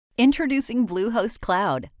Introducing Bluehost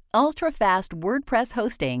Cloud, ultra-fast WordPress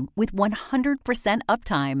hosting with 100%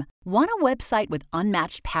 uptime. Want a website with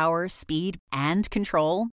unmatched power, speed, and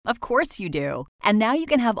control? Of course you do. And now you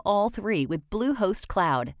can have all three with Bluehost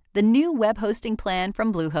Cloud, the new web hosting plan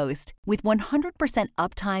from Bluehost. With 100%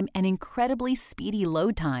 uptime and incredibly speedy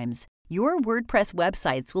load times, your WordPress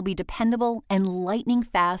websites will be dependable and lightning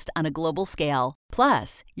fast on a global scale.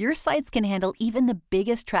 Plus, your sites can handle even the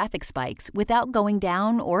biggest traffic spikes without going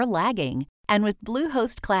down or lagging. And with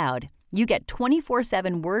Bluehost Cloud, you get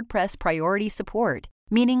 24/7 WordPress priority support,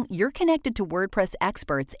 meaning you're connected to WordPress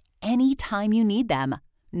experts anytime you need them.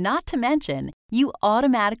 Not to mention, you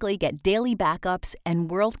automatically get daily backups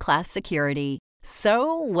and world-class security.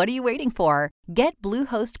 So, what are you waiting for? Get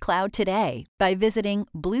Bluehost Cloud today by visiting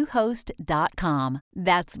Bluehost.com.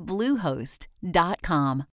 That's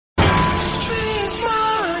Bluehost.com. Streets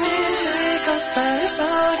morning, take a face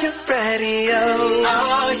on your radio.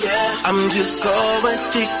 Oh yeah, I'm just so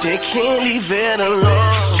addicted, can't leave it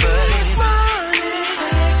alone. Streets morning,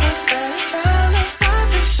 take a face time to start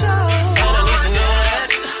the show. And I need to know that.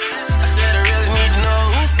 I said I really need to know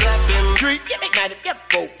who's clapping. Street,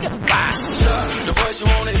 the voice you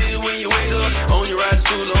wanna hear when you wake up. On your ride to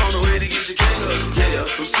school, on the way to get your cake up. Yeah,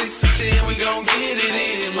 from 6 to 10, we gon' get it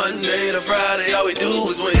in. Monday to Friday, all we do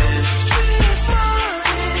is win. Streets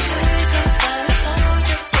morning, take a face on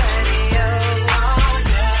your radio. Oh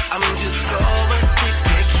yeah, I'm just so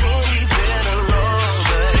addicted, can't leave it alone.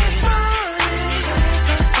 Streets morning, take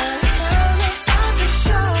a face time to start the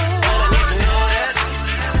show. And I need to know that.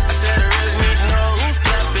 I said I really need to know who's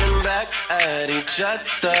clapping back at each other.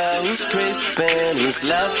 Who's creeping, who's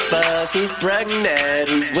lovers, who's pregnant,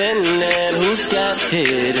 who's winning, who's got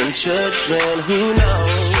hidden children, who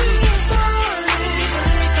knows?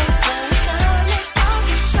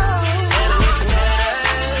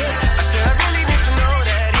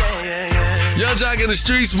 Young Jock in the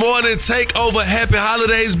Streets morning takeover. Happy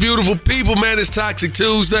holidays, beautiful people, man. It's Toxic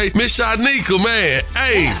Tuesday. Miss Shanika, man.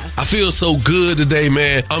 Hey, yeah. I feel so good today,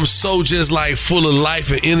 man. I'm so just like full of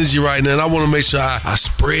life and energy right now. And I want to make sure I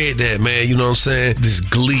spread that, man. You know what I'm saying? This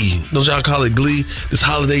glee. Don't y'all call it glee? This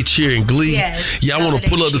holiday cheer and glee. Yes. Yeah, I want to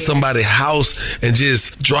pull up to somebody's house and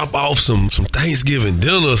just drop off some Thanksgiving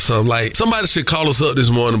dinner or something. Like, somebody should call us up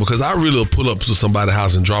this morning because I really will pull up to somebody's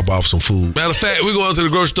house and drop off some food. Matter of fact, we're going to the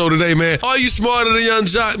grocery store today, man. Are you smarter than Young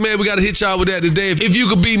Jock, man? We got to hit y'all with that today. If you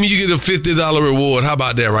could beat me, you get a $50 reward. How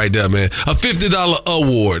about that right there, man? A $50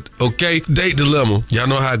 award, okay? Date dilemma. Y'all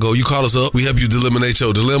know how it go. You call us up. We help you eliminate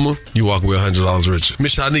your dilemma. You walk away $100 richer.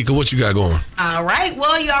 Miss Shanika, what you got going? All right.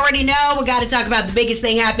 Well, you already know we got to talk about the biggest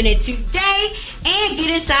thing happening today and get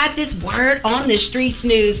inside this word on the streets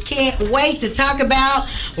news. Can't wait to talk about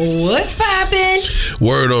what's popping.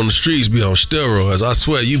 Word on the streets be on steroids. I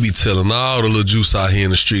swear you be telling all the little juice out here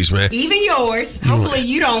in the streets, man. Even yours. Hopefully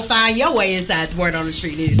you don't find your way inside the word on the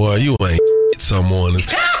street news. Boy, you ain't someone.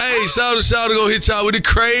 Hey, shout out gonna hit y'all with the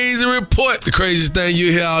crazy report. The craziest thing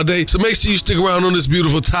you hear all day. So make sure you stick around on this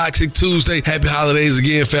beautiful Toxic Tuesday. Happy holidays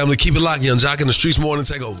again, family. Keep it locked. Young Jock in the Streets morning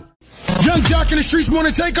takeover. Young Jock in the Streets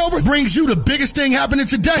morning takeover brings you the biggest thing happening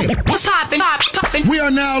today. What's poppin'? We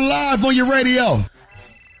are now live on your radio.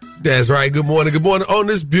 That's right. Good morning. Good morning on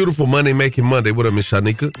this beautiful Money Making Monday. What up, Miss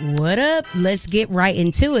Shanika? What up? Let's get right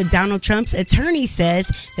into it. Donald Trump's attorney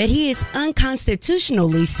says that he is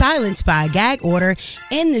unconstitutionally silenced by a gag order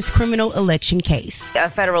in this criminal election case. A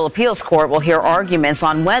federal appeals court will hear arguments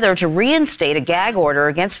on whether to reinstate a gag order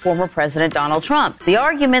against former President Donald Trump. The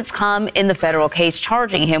arguments come in the federal case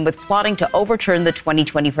charging him with plotting to overturn the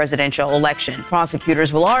 2020 presidential election.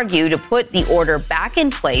 Prosecutors will argue to put the order back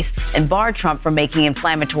in place and bar Trump from making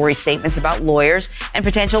inflammatory statements about lawyers and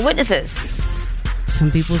potential witnesses.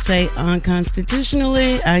 Some people say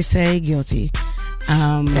unconstitutionally. I say guilty.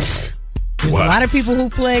 There's a lot of people who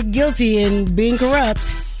pled guilty in being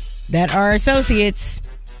corrupt that are associates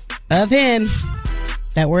of him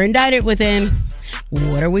that were indicted with him.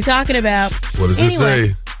 What are we talking about? What does it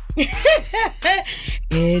say?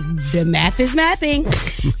 The math is mathing.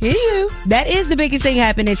 Anywho, that is the biggest thing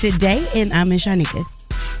happening today, and I'm Miss Shanika.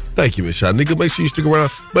 Thank you, Miss Shanika. Make sure you stick around.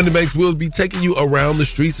 Money Banks will be taking you around the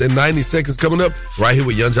streets in 90 seconds coming up right here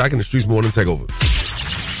with Young Jock in the Streets morning takeover.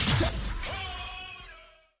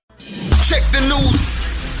 Check the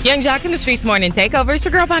news. Young Jock in the Streets morning takeover. It's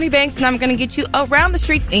your girl, Bonnie Banks, and I'm going to get you around the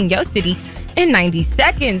streets in your city in 90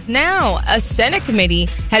 seconds. Now, a Senate committee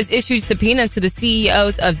has issued subpoenas to the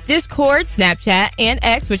CEOs of Discord, Snapchat, and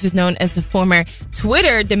X, which is known as the former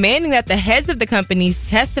Twitter, demanding that the heads of the companies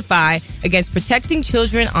testify against protecting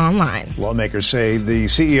children online. Lawmakers say the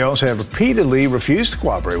CEOs have repeatedly refused to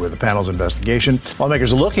cooperate with the panel's investigation.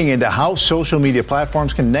 Lawmakers are looking into how social media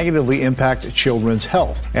platforms can negatively impact children's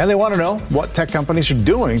health. And they want to know what tech companies are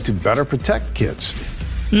doing to better protect kids.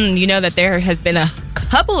 You know that there has been a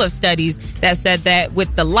couple of studies that said that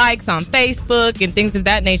with the likes on Facebook and things of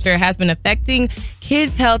that nature has been affecting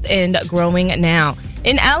kids' health and growing now.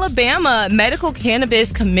 In Alabama, Medical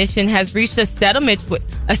Cannabis Commission has reached a settlement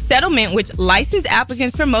which licensed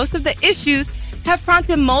applicants for most of the issues have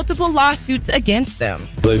prompted multiple lawsuits against them.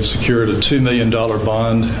 They've secured a $2 million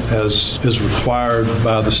bond as is required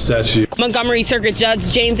by the statute. Montgomery Circuit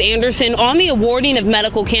Judge James Anderson on the awarding of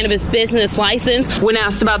medical cannabis business license. When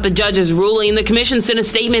asked about the judge's ruling, the commission sent a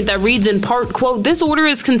statement that reads in part, quote, "This order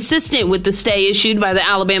is consistent with the stay issued by the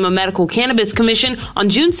Alabama Medical Cannabis Commission on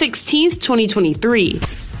June 16th, 2023.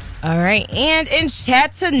 All right. And in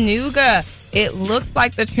Chattanooga, it looks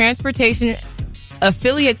like the transportation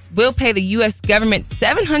affiliates will pay the U.S. government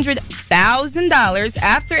 $700,000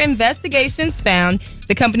 after investigations found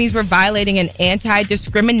the companies were violating an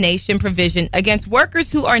anti-discrimination provision against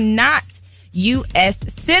workers who are not U.S.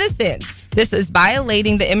 citizens. This is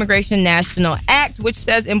violating the Immigration National Act, which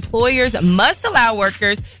says employers must allow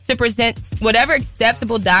workers to present whatever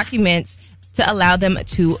acceptable documents to allow them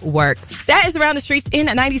to work. That is Around the Streets in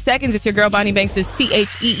 90 seconds. It's your girl, Bonnie Banks. It's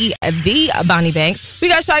THEE, the Bonnie Banks. We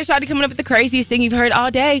got Shawty coming up with the craziest thing you've heard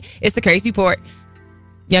all day. It's the Crazy Report.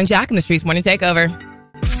 Young Jock in the Streets Morning Takeover.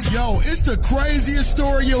 Yo, it's the craziest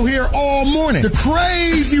story you'll hear all morning. The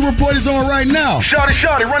Crazy Report is on right now.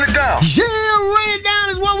 Shawty, run it down. Yeah, run it down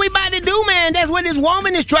is what we about to do, man. That's what this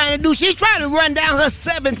woman is trying to do. She's trying to run down her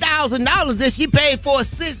 $7,000 that she paid for a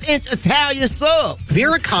 6-inch Italian sub.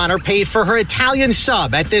 Vera Connor paid for her Italian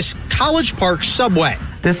sub at this College Park Subway.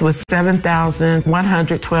 This was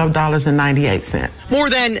 $7,112.98. More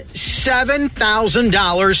than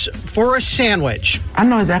 $7,000 for a sandwich. I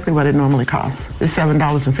know exactly what it normally costs. It's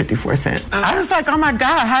 $7.54. I was like, oh my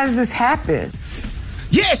God, how did this happen?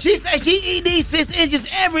 Yeah, she said she eat these 6 inches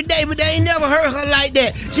every day, but they ain't never heard her like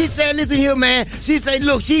that. She said, listen here, man. She said,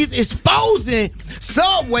 look, she's exposing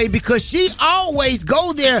Subway because she always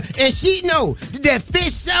go there and she know that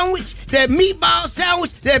fish sandwich, that meatball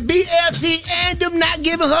sandwich, that BLT, and them not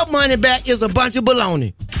giving her money back is a bunch of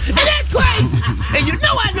baloney. And that's crazy. And you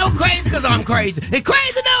know I know crazy because I'm crazy. And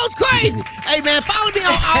crazy knows crazy. Hey, man, follow me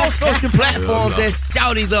on all social platforms. That's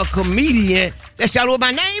Shawty the comedian. That's Shawty what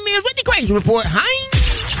my name is with the Crazy Report. Now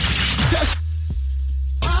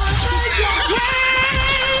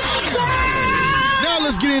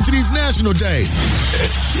let's get into these national days.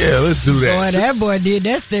 Yeah, let's do that. Boy, that boy did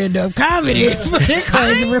that stand-up comedy for the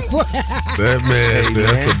Crazy Report. That man said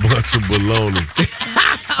that's a bunch of baloney.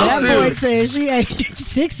 That boy said she ate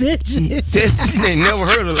 6 inches. She ain't never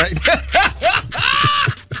heard of like that.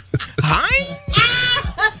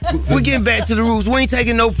 We're getting back to the roots. We ain't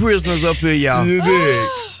taking no prisoners up here, y'all. You dig.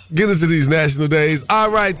 Get into these national days.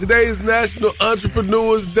 All right, today is National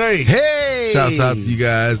Entrepreneurs Day. Hey! Shouts out to you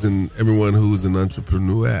guys and everyone who's an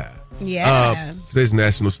entrepreneur. Yeah. Today's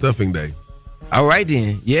National Stuffing Day. All right,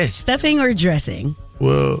 then. Yes. Stuffing or dressing?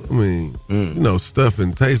 Well, I mean, you know,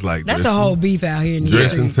 stuffing tastes like That's dressing. a whole beef out here in the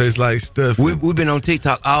Dressing streets. tastes like stuffing. We've been on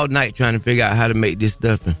TikTok all night trying to figure out how to make this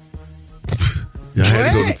stuffing. Y'all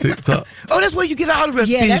had to go to TikTok? Oh, that's where you get all the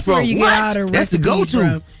recipes Yeah, that's from. where you get all the That's the recipes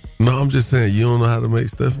go-to. from. No, I'm just saying, you don't know how to make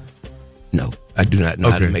stuffing? No, I do not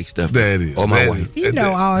know how to make stuffing. That is. Or my that wife. is. You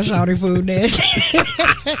know all Shawty food there.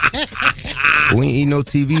 We ain't eat no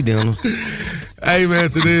TV dinner. Hey,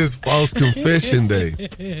 man, today is False Confession Day.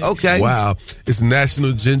 Okay. Wow. It's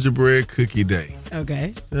National Gingerbread Cookie Day.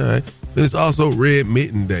 Okay. All right. Then it's also Red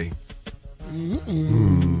Mitten Day.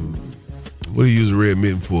 What do you use a red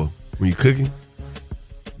mitten for? When you cooking?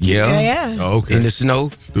 Yeah. Oh, okay. In the snow.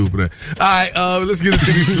 Stupid. All right, let's get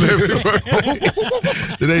into these celebrity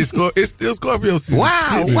birthdays. Today's it's still Scorpio season.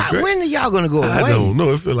 Wow. When are y'all going to go away? I don't know.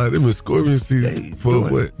 It feel like them in Scorpion season for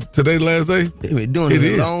what? Today, last day? They've been doing it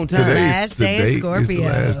a long time. Last day of Scorpio.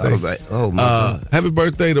 Is the last day. Oh, my God. Happy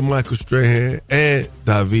birthday to Michael Strahan and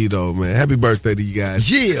Davido, man. Happy birthday to you guys.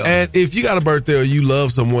 Yeah. And if you got a birthday or you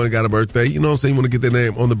love someone got a birthday, you know what I'm saying? You want to get their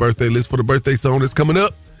name on the birthday list for the birthday song that's coming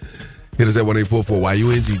up? Hit us at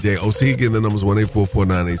 1-844-YUNGJ-OC. Again, the number's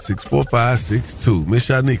 1-844-986-4562. Miss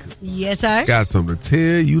Shanika. Yes, sir. Got something to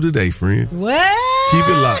tell you today, friend. What? Keep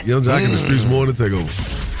it locked. Young Jock in the Streets Morning Takeover.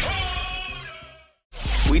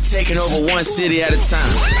 We taking over one city at a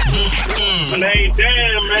time. My name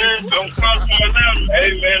Dan, man. I'm calling from Atlanta.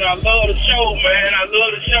 Hey, man, I love the show, man. I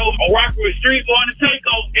love the show. I'm rocking with Street Morning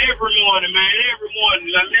Takeover every morning, man. Every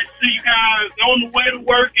morning. I listen to you guys on the way to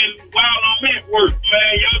work and while I'm at work,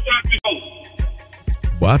 man. Y'all talk to me.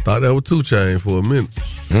 Well, I thought that was 2 Chainz for a minute.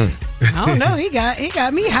 I don't know. He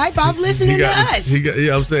got me hype off listening to us.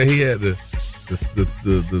 I'm saying he had the tone.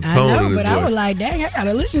 I know, in his but voice. I was like, dang, I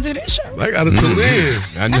gotta listen to this show. I gotta tune in.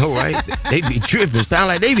 I know, right? They be tripping. Sound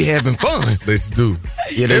like they be having fun. They do.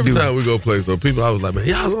 Yeah, they Every do. time we go play, so people, I was like, man,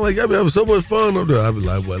 y'all sound like y'all be having so much fun up there. I be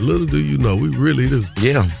like, well, little do you know, we really do.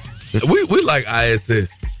 Yeah. We like ISS.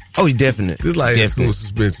 Oh, definitely. It's like school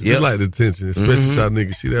suspension. Yep. It's like detention, especially y'all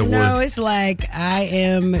niggas. See that No, one? it's like I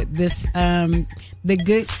am this the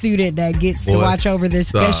good student that gets to watch over the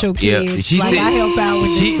special kids. She like said, I help out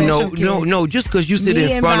with the special kids. No. Just because you sit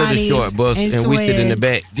in front of the short bus and we sit in the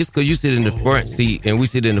back, just because you sit in the front seat and we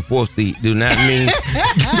sit in the fourth seat, do not mean.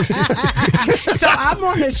 So I'm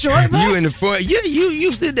on the short bus. You in the front. Yeah,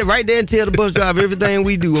 you sit there right there and tell the bus driver everything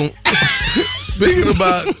we do.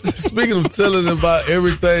 Speaking of telling them about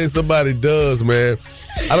everything somebody does, man.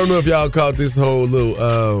 I don't know if y'all caught this whole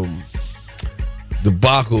little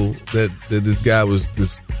debacle that this guy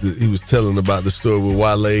he was telling about the story with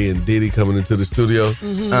Wale and Diddy coming into the studio.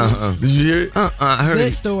 Mm-hmm. Did you hear it? I heard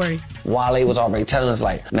Good story. Wale was already telling us,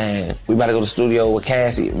 like, man, we about to go to the studio with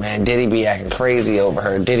Cassie. Man, Diddy be acting crazy over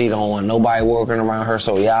her. Diddy don't want nobody working around her,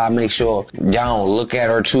 so y'all make sure y'all don't look at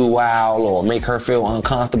her too wild or make her feel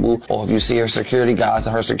uncomfortable. Or if you see her security guards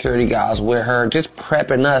with her, just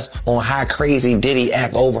prepping us on how crazy Diddy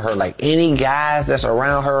act over her. Like, any guys that's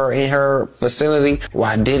around her in her vicinity,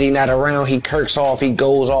 while Diddy not around, he kirks off, he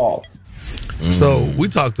goes off. So we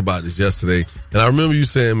talked about this yesterday, and I remember you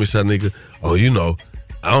saying, Miss Shanika, oh, you know,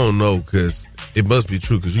 I don't know, because it must be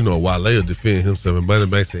true, because, you know, Wale will defend himself, and Bunny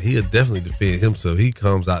Banks said he'll definitely defend himself. He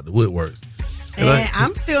comes out the woodworks. And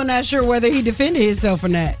I'm still not sure whether he defended himself or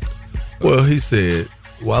not. Well, he said,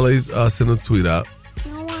 Wale sent a tweet out,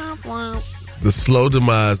 the slow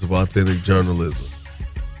demise of authentic journalism.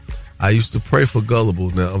 I used to pray for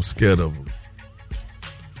Gullible, now I'm scared of him.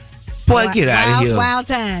 Boy, get out of here. Wild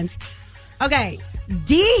times. Okay.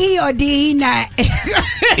 Did he or did he not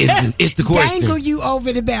it's the question. dangle you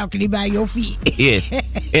over the balcony by your feet? Yes.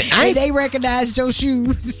 And they recognized your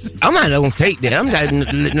shoes. I'm not going to take that. I'm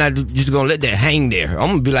not just going to let that hang there. I'm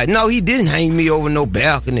going to be like, no, he didn't hang me over no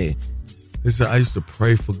balcony. He said, I used to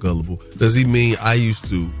pray for Gullible. Does he mean I used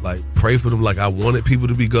to, like, pray for them like I wanted people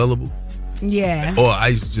to be gullible? Yeah. Or I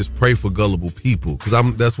used to just pray for gullible people? Because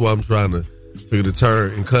that's what I'm trying to figure the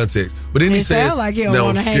term in context. But then he says, sounds like he don't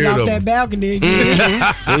want to hang off that balcony again.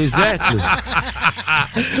 Exactly.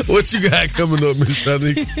 What you got coming up, Miss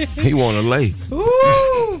Shanika? He want to lay.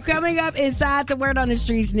 Ooh, coming up inside the Word on the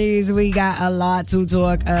Streets news, we got a lot to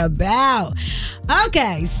talk about.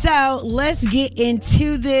 Okay, so let's get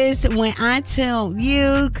into this. When I tell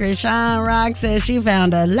you, Krishan Rock says she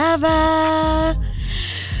found a lover.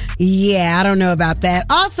 Yeah, I don't know about that.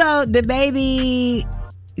 Also, the baby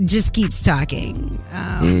just keeps talking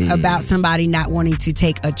about somebody not wanting to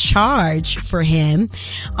take a charge for him.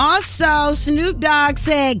 Also, Snoop Dogg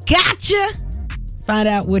said, gotcha. Find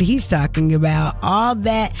out what he's talking about. All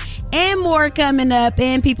that and more coming up,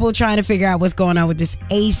 and people trying to figure out what's going on with this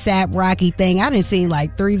ASAP Rocky thing. I done seen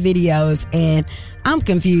like 3 videos and I'm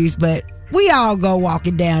confused, but we all go walk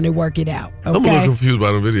it down and work it out. Okay? I'm a little confused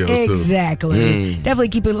by the video, too. Exactly. Definitely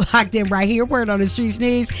keep it locked in right here. Word on the Streets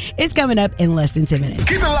news. It's coming up in less than 10 minutes.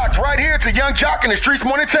 Keep it locked right here to Young Jock and the Streets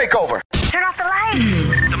Morning Takeover. Turn off the lights.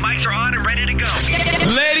 The mics are on and ready to go.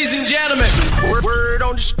 Ladies and gentlemen. Word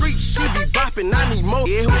on the street, she be bopping, I need more.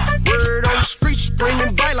 Yeah. Word on the street,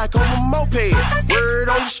 screaming bite like on a moped. Word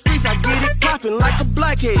on the streets, I get it popping like a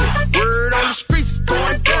blackhead. Word on the streets, it's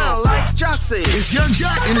going down like Jock said. It's Young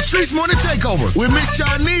Jock and the Streets Morning Takeover with Miss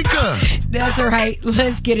Shanika. That's right.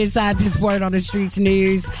 Let's get inside this Word on the Streets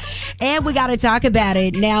news. And we got to talk about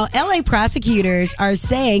it. Now, LA prosecutors are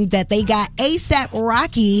saying that they got ASAP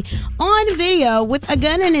Rocky on video with a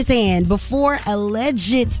gun in his hand before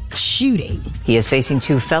alleged shooting. He is facing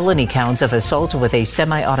 2 felony counts of assault with a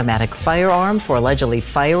semi-automatic firearm for allegedly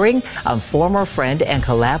firing a former friend and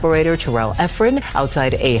collaborator Terrell Efron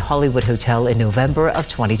outside a Hollywood hotel in November of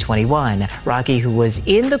 2021. Rocky, who was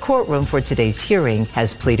in the courtroom for today's hearing,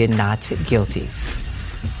 has pleaded not guilty.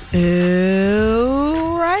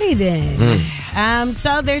 Alrighty then.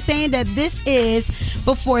 So they're saying that this is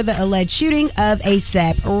before the alleged shooting of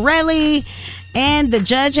ASAP Rocky. And the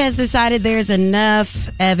judge has decided there's enough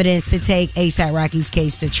evidence to take A$AP Rocky's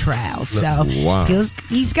case to trial. So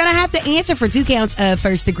he's going to have to answer for 2 counts of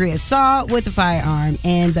first-degree assault with a firearm.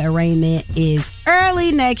 And the arraignment is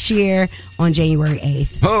early next year on January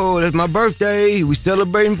 8th. Oh, that's my birthday. We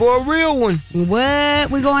celebrating for a real one. What?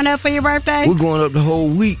 We going up for your birthday? We're going up the whole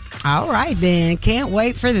week. All right, then. Can't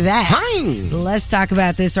wait for that. Let's talk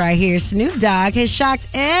about this right here. Snoop Dogg has shocked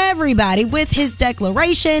everybody with his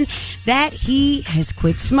declaration that he has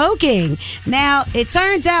quit smoking. Now, it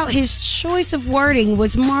turns out his choice of wording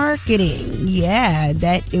was marketing. Yeah,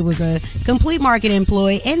 that it was a complete marketing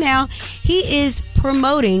ploy. And now he is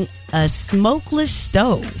promoting a smokeless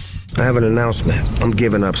stove. I have an announcement. I'm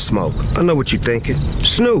giving up smoke. I know what you're thinking.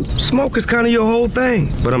 Snoop, smoke is kind of your whole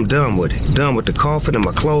thing. But I'm done with it. Done with the coughing and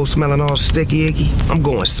my clothes smelling all sticky icky. I'm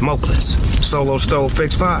going smokeless. Solo Stove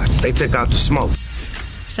Fix 5. They take out the smoke.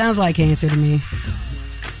 Sounds like cancer to me.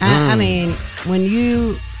 I mean, when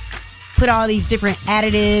you put all these different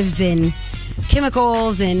additives and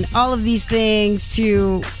chemicals and all of these things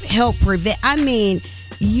to help prevent, I mean,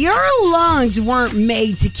 your lungs weren't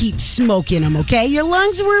made to keep smoking them, okay? Your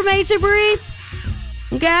lungs were made to breathe,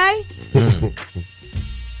 okay?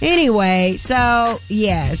 Anyway, so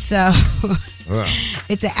it's an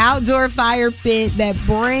outdoor fire pit that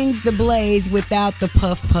brings the blaze without the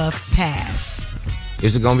puff pass.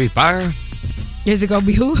 Is it going to be fire? Is it going to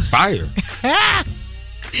be who? Fire.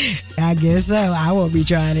 I guess so. I won't be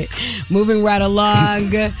trying it. Moving right along.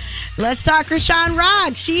 Let's talk Krishan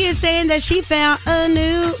Rock. She is saying that she found a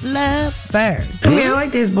new lover. I mean, I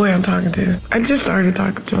like this boy I'm talking to. I just started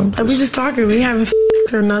talking to him. Like, we just talking. We haven't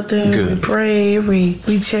or nothing. Good. We pray. We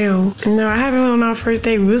chill. No, I haven't went on our first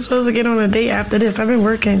date. We were supposed to get on a date after this. I've been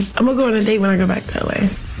working. I'm going to go on a date when I go back to LA.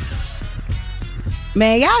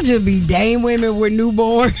 Man, y'all just be dating women with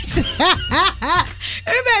newborns.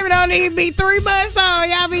 This baby don't even be 3 months old.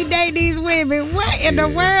 Y'all be dating these women. What in the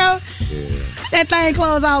world? That thing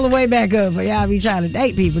closed all the way back up, but y'all be trying to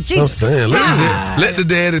date people. Jesus. I'm saying, let the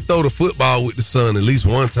daddy throw the football with the son at least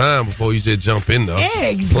one time before you just jump in there.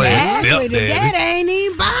 Exactly. The daddy ain't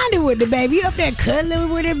even bonding with the baby. You up there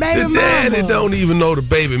cuddling with the baby mama. The daddy don't even know the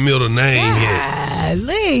baby middle name yet.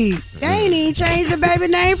 Lee, they ain't even changed the baby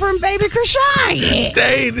name from Baby Krishan yet.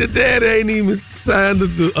 The daddy ain't even signed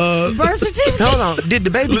the birth certificate. Hold on. Did the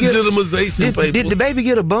baby legitimization papers. Did the baby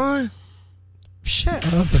get a bun? Shut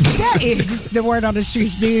up. That is the word on the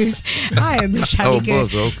streets news. I am Miss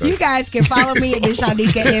Shanika. Okay. You guys can follow me at Miss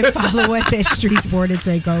Shanika and follow us at Streets Morning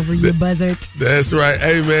Takeover, you buzzard. That's right.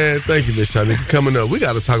 Hey, man, thank you, Miss Shanika. Coming up, we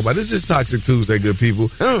got to talk about this. Is Toxic Tuesday, good people.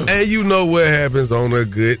 And you know what happens on a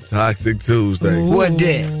good Toxic Tuesday. What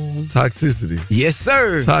that? Toxicity. Yes,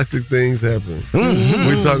 sir. Toxic things happen.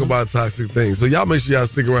 We talk about toxic things. So y'all make sure y'all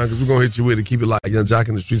stick around because we're going to hit you with it. Keep it like Young Jock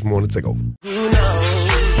in the Streets Morning Takeover.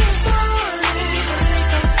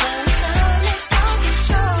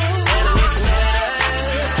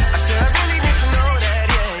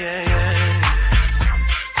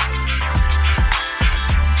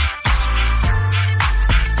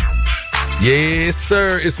 Yes,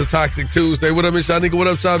 sir. It's a Toxic Tuesday. What up, Miss Shanika? What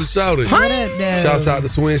up, Shout It? What up, though? Shouts out to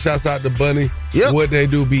Swin. Shouts out to Bunny. Yep. What they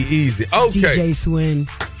do be easy. Okay. DJ Swin.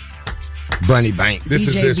 Bunny Banks. This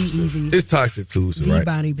DJ is be easy. It's Toxic Tuesday, right?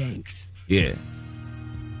 Bonnie Banks. Yeah.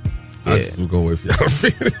 I just was going with y'all.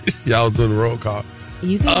 Y'all was doing the roll call.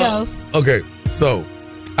 You can go. Okay, so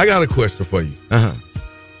I got a question for you.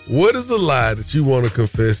 What is a lie that you want to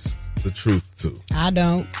confess the truth to? I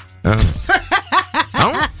don't. I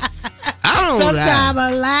don't Sometimes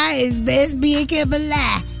a lie is best being kept a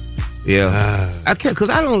lie. Yeah. I can't, because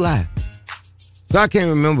I don't lie. So I can't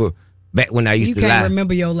remember back when I used to lie. You can't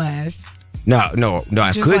remember your lies. No, I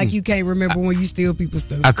couldn't. Just like you can't remember when you steal people's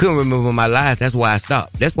stuff. I couldn't remember my lies. That's why I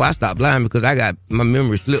stopped. That's why I stopped lying, because I got my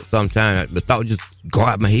memory slips sometimes. The thought just go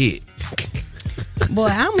out my head. Boy,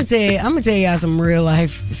 I'm gonna tell y'all some real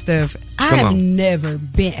life stuff. I have never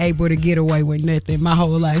been able to get away with nothing my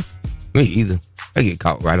whole life. Me either. I get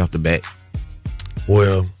caught right off the bat.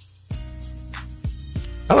 Well,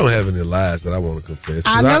 I don't have any lies that I want to confess.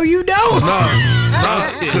 I know you don't.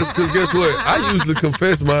 No, because guess what? I usually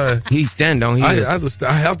confess mine. He stand on his.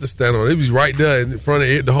 I have to stand on it. It was right there in front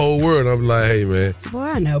of the whole world. I'm like, hey, man. Boy,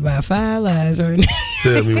 I know about 5 lies right now.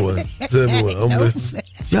 Tell me one. I'm listening.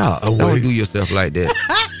 Y'all, don't do yourself like that.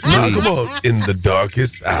 No, come on. In the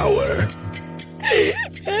darkest hour.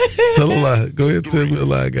 Tell a lie. Go ahead and tell me a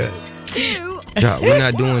lie, guy. Y'all, we're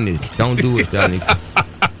not doing this. Don't do it, y'all.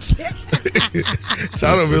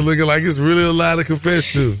 Shout out been looking like it's really a lie to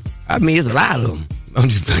confess to. I mean, it's a lot of them. I'm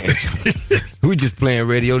just playing. We're just playing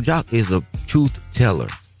radio. Jock is a truth teller.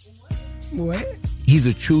 What? He's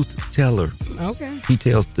a truth teller. Okay. He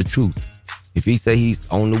tells the truth. If he say he's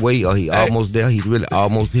on the way or he almost there, he's really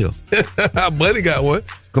almost here. Bunny got one.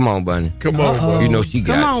 Come on, Bunny. Come on, Bunny. You know she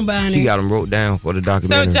got. Come on, Bunny. She got them wrote down for the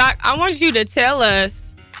documentary. So, Jock, I want you to tell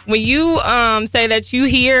us when you say that you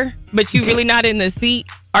here, but you really not in the seat.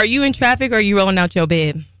 Are you in traffic or are you rolling out your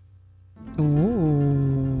bed? Ooh.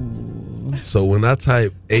 So when I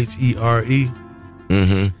type HERE,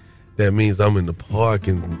 that means I'm in the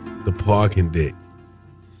parking deck.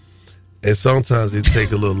 And sometimes it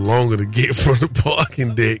take a little longer to get from the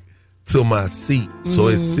parking deck to my seat. So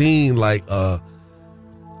it seemed like a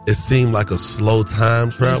slow time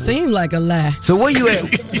travel. It seemed like a lie. So where you at?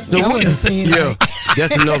 So what it seemed like.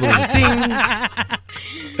 That's another one. Ding.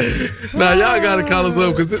 Now y'all gotta call us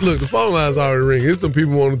up because look, the phone line's already ringing. There's some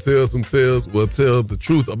people want to tell some tales, tell the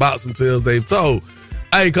truth about some tales they've told.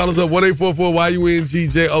 Hey, call us up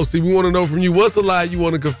 1-844-YUNGJOC. We want to know from you, what's a lie you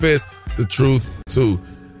want to confess the truth to?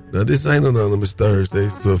 Now, this ain't Anonymous Thursday,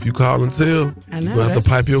 so if you call and tell, you're going to have to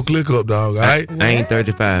pipe your click up, dog, all right? I ain't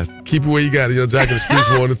 35. Keep it where you got it. Young Jock in the streets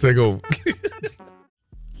want to take over.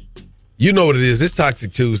 You know what it is. It's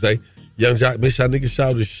Toxic Tuesday. Young Jock, Miss Y'all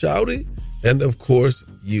Niggas Shout It. And, of course,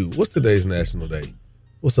 you. What's today's national day?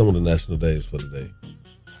 What's some of the national days for today?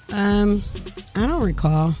 I don't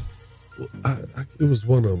recall. It was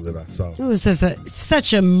one of them that I saw. It was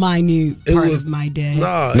such a minute part of my day.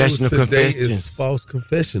 Nah, today is False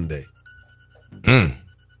Confession Day.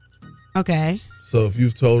 Okay. So if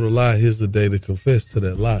you've told a lie, here's the day to confess to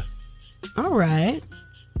that lie. All right.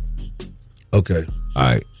 Okay. All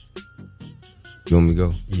right. You want me to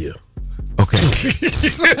go? Yeah. Okay.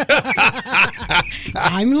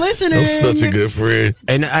 I'm listening. I'm such a good friend.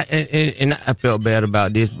 And I felt bad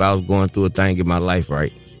about this, but I was going through a thing in my life,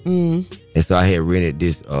 right? And so I had rented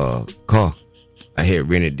this car. I had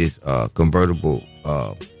rented this convertible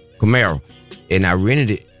Camaro, and I rented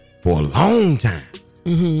it for a long time.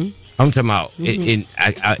 I'm talking about, and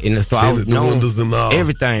so I was knowing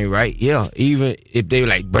everything, right? Yeah, even if they were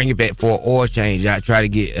like bring it back for an oil change, I try to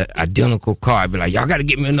get an identical car. I'd be like, y'all got to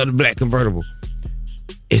get me another black convertible.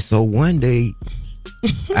 And so one day,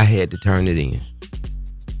 I had to turn it in,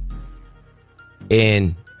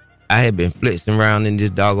 and I had been flexing around in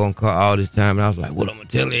this doggone car all this time, and I was like, what I'm going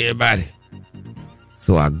to tell everybody?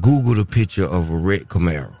 So I Googled a picture of a red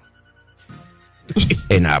Camaro.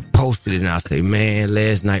 And I posted it, and I say, man,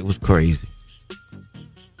 last night was crazy.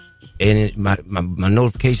 And my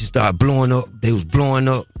notifications started blowing up. They was blowing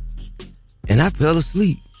up. And I fell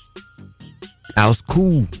asleep. I was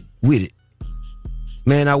cool with it.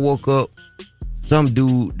 Man, I woke up. Some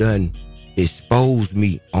dude done exposed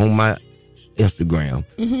me on my Instagram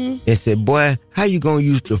and said, boy, how you gonna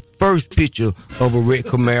use the first picture of a red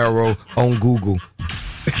Camaro on Google?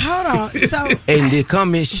 Hold on. So and the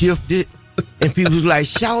comment shifted and people was like,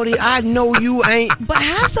 Shawty, I know you ain't. But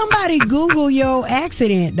how somebody Google your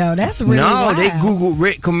accident though? That's really wild. They Googled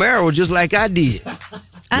red Camaro just like I did.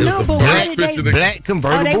 I know, but why did they? Black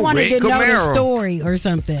convertible they wanted red to know Camaro. the story or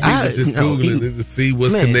something. Just Googling it to see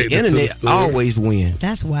what's connected the internet to the story. Always win.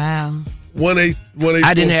 That's wild. I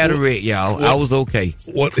didn't have the red, y'all. I was okay.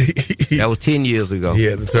 That was 10 years ago. He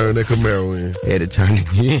had to turn that Camaro in. Had to turn it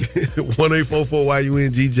in.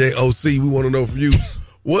 1-844-YUNGJOC. We want to know from you,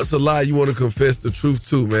 what's a lie you want to confess the truth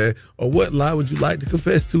to, man? Or what lie would you like to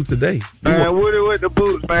confess to today? Man, Woody with the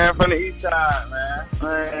boots, man, from the east side, man.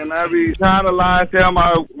 And I be trying to lie and tell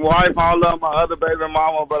my wife I don't love my other baby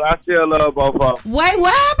mama, but I still love both of them. Wait,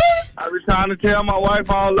 what happened? I be trying to tell my wife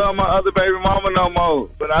I don't love my other baby mama no more,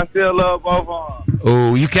 but I still love both of them.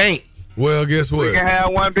 Oh, you can't. Well, guess what? We can have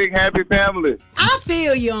one big happy family. I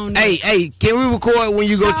feel you on that. Hey, can we record when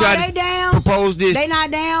you go try to propose this? They not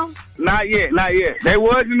down? Not yet. They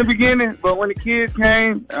was in the beginning, but when the kids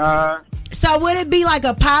came, so would it be like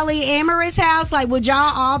a polyamorous house? Like, would y'all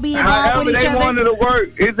all be involved with each other? They wanted to work.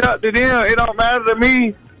 It's up to them. It don't matter to me.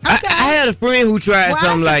 Okay. I had a friend who tried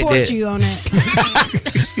something like that. I support you on that.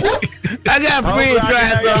 I got a friend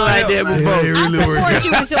trying something like that before. I support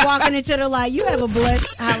you into walking into the light. You have a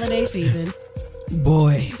blessed holiday season.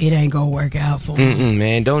 Boy, it ain't gonna work out for me.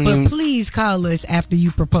 Man, don't but even. Please call us after you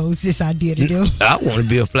propose this idea to do. I want to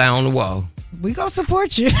be a fly on the wall. We gonna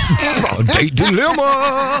support you. Date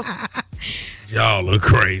dilemma. Y'all are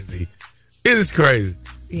crazy. It is crazy.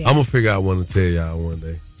 Yeah. I'm gonna figure out one to tell y'all one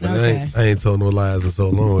day. But Okay. I ain't told no lies in so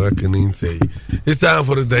long. I couldn't even tell you. It's time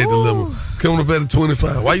for the day dilemma. Coming up at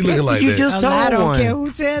 25. Why you looking like You that? just I told don't one. care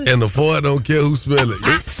who tells it. And the 4 don't care who smell it.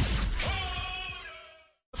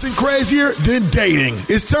 crazier than dating.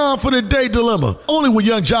 It's time for the Date Dilemma. Only with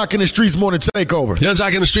Young Jock in the Streets Morning Takeover. Young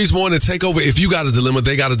Jock in the Streets Morning Takeover. If you got a dilemma,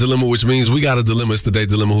 they got a dilemma, which means we got a dilemma. It's the Date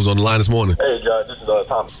Dilemma. Who's on the line this morning? Hey, John, this is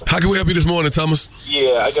Thomas. How can we help you this morning, Thomas?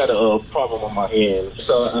 Yeah, I got a problem on my hands.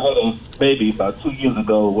 So I had a baby about 2 years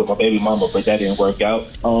ago with my baby mama, but that didn't work out.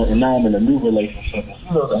 And now I'm in a new relationship. And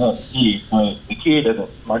she doesn't have a kid, but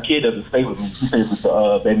my kid doesn't stay with me. She stays with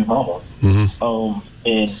the baby mama. Mm-hmm.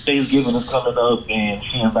 And Thanksgiving is coming up, and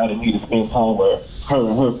she invited me to spend time with her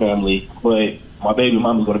and her family. But my baby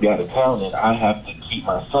mama's going to be out of town, and I have to keep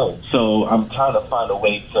my son. So I'm trying to find a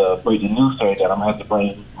way to break the news to her that I'm going to have to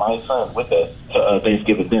bring my son with us to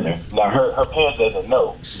Thanksgiving dinner. Now, her parents doesn't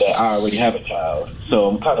know that I already have a child. So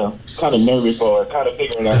I'm kind of nervous or kind of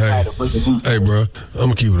figuring out how to break the news. Hey, bro, I'm going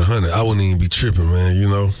to keep it 100. I wouldn't even be tripping, man. You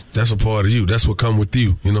know, that's a part of you. That's what come with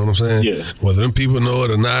you. You know what I'm saying? Yeah. Whether them people know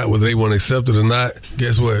it or not, whether they want to accept it or not,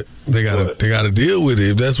 guess what? They gotta deal with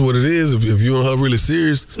it. If that's what it is, if you and her really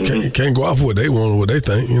serious, can't go off what they want or what they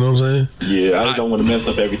think. You know what I'm saying? Yeah, I just don't want to mess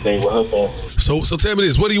up everything with her family. So tell me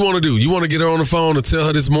this: what do you want to do? You want to get her on the phone and tell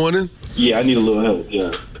her this morning? Yeah, I need a little help.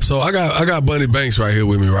 Yeah. So I got Bunny Banks right here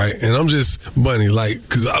with me, right? And I'm just Bunny, like,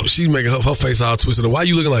 cause she's making her face all twisted. Why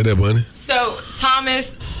you looking like that, Bunny? So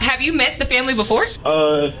Thomas, have you met the family before?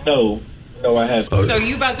 No, I haven't. So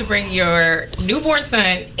you about to bring your newborn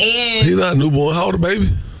son and he's not newborn. How old a baby?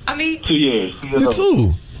 I mean, 2 years. He's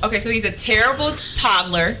 2. Okay, so he's a terrible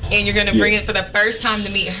toddler, and you're gonna bring it for the first time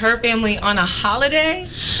to meet her family on a holiday.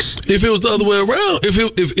 If it was the other way around,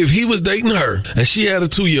 if he was dating her and she had a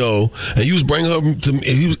 2-year-old, and you was bringing her to,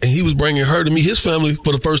 and he was bringing her to meet his family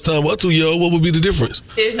for the first time, what 2-year-old? What would be the difference?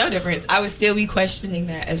 There's no difference. I would still be questioning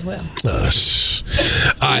that as well.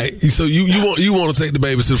 All right, so you want to take the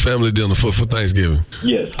baby to the family dinner for Thanksgiving?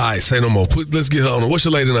 Yes. All right, say no more. Let's get her on. What's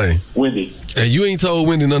your lady name? Wendy. And you ain't told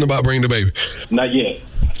Wendy nothing about bringing the baby? Not yet.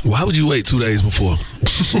 Why would you wait 2 days before?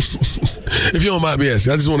 If you don't mind me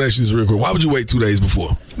asking, I just want to ask you this real quick. Why would you wait 2 days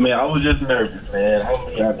before? Man, I was just nervous, man. I'm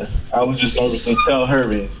gonna be honest. I was just nervous to tell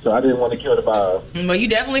her, so I didn't want to kill the vibe. Well, you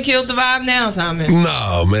definitely killed the vibe now, Thomas.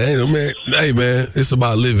 No, man. Hey, man, it's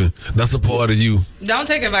about living. That's a part of you. Don't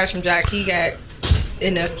take advice from Jack. He got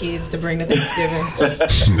enough kids to bring to Thanksgiving.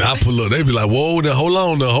 I pull up. They be like, whoa, hold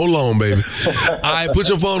on, baby. All right, put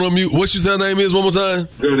your phone on mute. What's your name is one more time?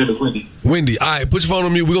 Her name is Wendy. Wendy. All right, put your phone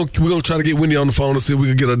on mute. We're gonna try to get Wendy on the phone and see if we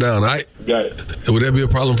can get her down. All right? Got it. Would that be a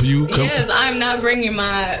problem for you? Yes, I'm not bringing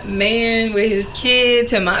my man with his kid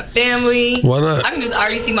to my family. Why not? I can just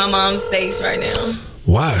already see my mom's face right now.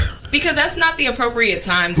 Why? Because that's not the appropriate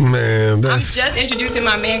time. Man, I'm just introducing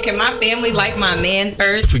my man. Can my family like my man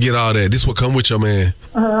first? Forget all that. This will come with your man.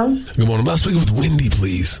 Hello? Good morning. I'm speaking with Wendy,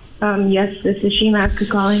 please. Yes, this is Sheena Asker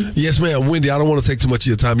calling. Yes, ma'am. Wendy, I don't want to take too much of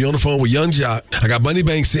your time. You're on the phone with Young Jock. I got Bunny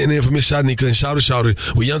Banks sitting in for Miss Shadnika and Shouter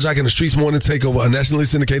with Young Jock in the Streets Morning Takeover, a nationally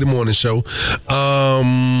syndicated morning show.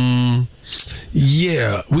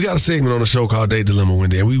 Yeah, we got a segment on the show called Date Dilemma,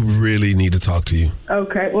 Wendy, and we really need to talk to you.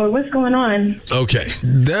 Okay, well, what's going on? Okay,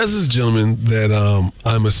 there's this gentleman that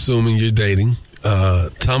I'm assuming you're dating.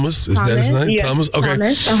 Thomas, is that his name? Yeah. Thomas?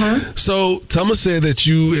 Okay. Thomas, So Thomas said that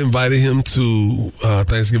you invited him to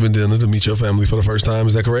Thanksgiving dinner to meet your family for the first time.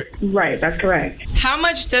 Is that correct? Right, that's correct. How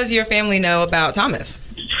much does your family know about Thomas?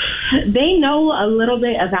 They know a little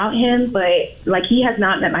bit about him, but like he has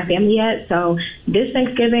not met my family yet. So this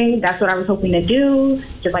Thanksgiving, that's what I was hoping to do,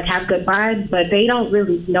 just like have good vibes. But they don't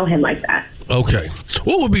really know him like that. Okay.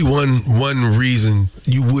 What would be one reason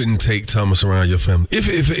you wouldn't take Thomas around your family, if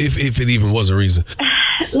it even was a reason?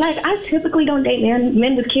 Like, I typically don't date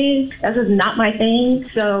men with kids. That's just not my thing.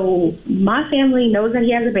 So my family knows that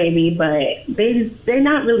he has a baby, but they're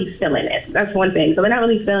not really feeling it. That's one thing. So they're not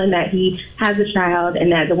really feeling that he has a child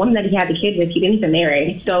and that the woman that he had the kid with, he didn't even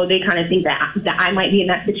marry. So they kind of think that I might be in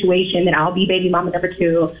that situation, that I'll be baby mama number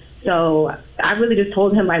 2. So I really just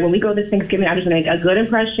told him, like, when we go this Thanksgiving, I just want to make a good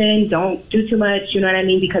impression. Don't do too much, you know what I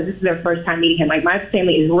mean? Because this is their first time meeting him. Like, my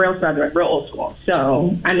family is real Southern, real old school.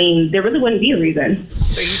 So, I mean, there really wouldn't be a reason.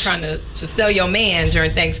 So you're trying to sell your man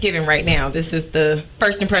during Thanksgiving right now. This is the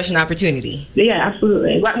first impression opportunity. Yeah,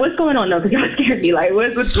 absolutely. Like, what's going on, though? Because y'all scared me. Like,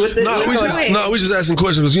 what's this? We just asking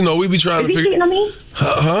questions because, we be trying to figure. Is he cheating on me?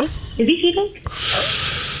 Huh? Is he cheating?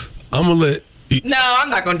 I'm going to let. No, I'm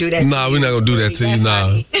not going to do that. Nah, we're not going to do that to you.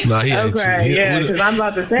 Nah, he ain't cheating. Yeah, because I'm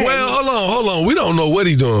about to say. Well, hold on. We don't know what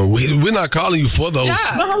he's doing. We're not calling you for those.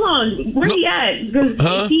 Yeah. But hold on. Where's he at?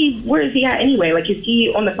 Where is he at anyway? Like, is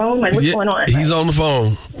he on the phone? Like, what's going on? He's on the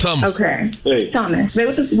phone. Thomas. Okay. Hey. Thomas. Wait,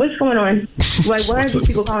 what's going on? Like, why are these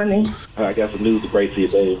people calling me? I got some news to break to you,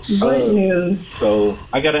 babe. What news? So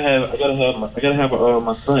I gotta have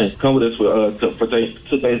my son come with us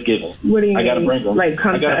to Thanksgiving. What do you mean? I gotta bring him. Like,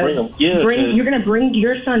 come I gotta to bring us? him. Yeah. You're gonna bring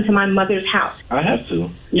your son to my mother's house. I have to.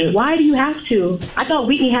 Yeah. Why do you have to? I thought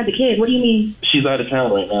Whitney had the kid. What do you mean? She's out of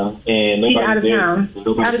town right now, and She's nobody's out of there. town.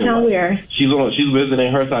 Nobody's Out of there. town where? She's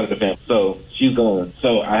visiting her side of the family, so she's gone.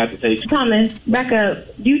 So I have to take. Thomas, back up.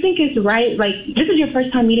 Do you think it's right? Like, this is your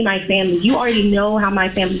first time meeting my family. You already know how my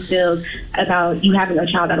family feels about you having a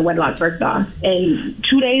child out of wedlock, first off. And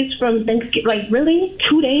 2 days from Thanksgiving, like, really?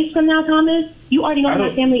 2 days from now, Thomas? You already know how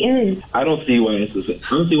my family is. I don't see why it's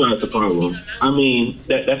a problem. I mean,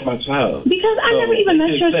 that's my child. Because I never even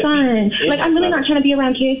met your son. Like, I'm really not trying to be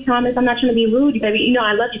around kids, Thomas. I'm not trying to be rude, baby. You know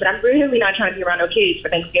I love you, but I'm really not trying to be around no kids for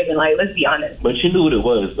Thanksgiving. Like, let's be honest. But you knew what it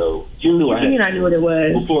was, though. You knew I knew what it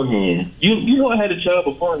was beforehand. You knew I had a child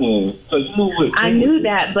beforehand, so you knew what. I knew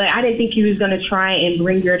that, but I didn't think you was gonna try and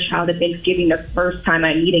bring your child to Thanksgiving the first time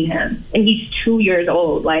I'm meeting him, and he's 2 years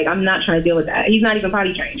old. Like, I'm not trying to deal with that. He's not even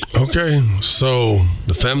potty trained. Okay, so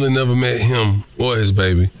the family never met him or his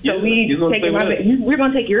baby. So we're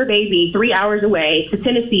gonna take your baby 3 hours away to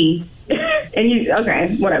Tennessee. And you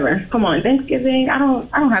okay? Whatever. Come on, Thanksgiving. I don't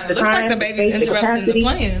have the Looks time. like the baby's interrupting the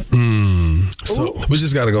plan. So we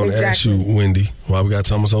just got to go and ask you, Wendy, while we got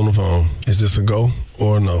Thomas on the phone. Is this a go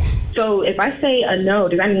or a no? So if I say a no,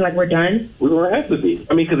 does that mean like we're done? We don't have to be.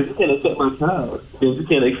 I mean, because if you can't accept my child, then you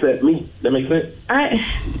can't accept me. That makes sense?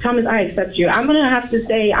 Thomas, I accept you. I'm going to have to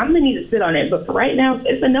say, I'm going to need to sit on it. But for right now,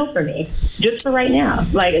 it's a no for me. Just for right now.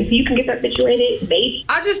 Like, until you can get that situated, baby.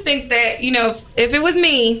 I just think that, if it was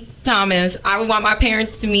me, Thomas, I would want my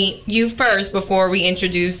parents to meet you first before we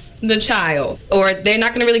introduce the child. Or they're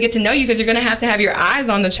not going to really get to know you because you're going to have your eyes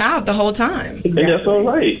on the child the whole time. Exactly. And that's all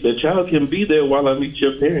right. The child can be there while I meet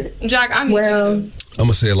your parents. Jack, I need you. I'm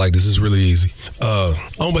going to say it like this. It's really easy.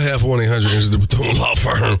 On behalf of 1-800 Bethune Law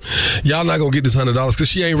Firm, y'all not going to get this $100 because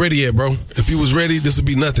she ain't ready yet, bro. If you was ready, this would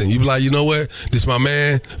be nothing. You'd be like, you know what? This my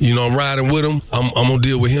man. I'm riding with him. I'm going to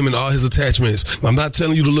deal with him and all his attachments. I'm not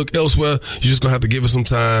telling you to look elsewhere. You're just going to have to give her some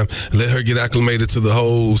time and let her get acclimated to the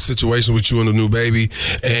whole situation with you and the new baby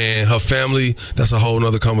and her family. That's a whole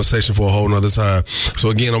nother conversation for a whole nother time. So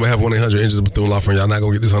again, on behalf of 1-800 Bethune Law Firm, y'all not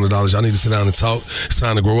going to get this $100. Y'all need to sit down and talk. It's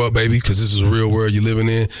time to grow up, baby, because this is a real world you living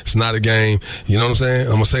in. It's not a game. You know what I'm saying?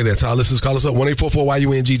 I'm going to say that to our listeners. Call us up,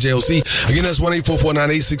 1-844-YUNGJLC. Again, that's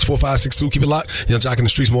 1-844-986-4562. Keep it locked. Young Jock in the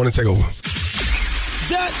Streets Morning Takeover.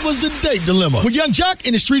 That was the date dilemma with Young Jock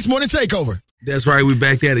in the Streets Morning Takeover. That's right. We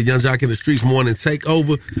back at it. Young Jock in the Streets Morning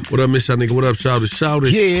Takeover. What up, Miss Y'all Nigga? What up, Shout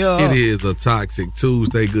It? Yeah. It is a Toxic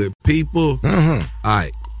Tuesday, good people. All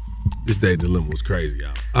right. This date dilemma was crazy,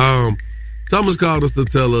 y'all. Thomas called us to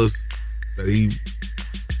tell us that he,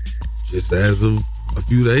 just as of a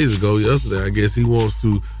few days ago, yesterday, I guess he wants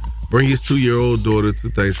to bring his 2-year-old daughter to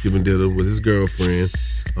Thanksgiving dinner with his girlfriend.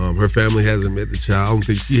 Her family hasn't met the child. I don't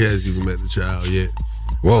think she has even met the child yet.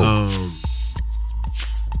 Whoa.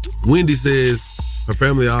 Wendy says her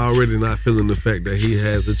family are already not feeling the fact that he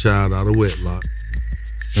has a child out of wedlock.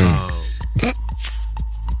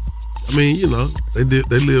 I mean,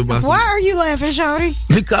 they live by. Why are you laughing, Shorty?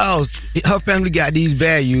 Because her family got these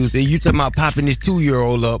values, and you talking about popping this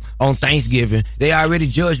 2-year-old up on Thanksgiving. They already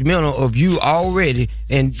judgmental of you already,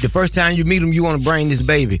 and the first time you meet them, you want to bring this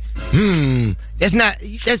baby. That's not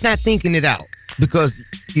thinking it out, because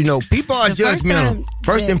people are judgmental.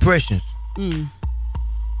 First impressions.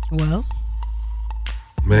 Well.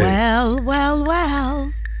 Man.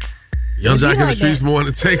 Well. Young Jock in the Streets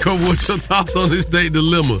Morning Takeover. What's your thoughts on this date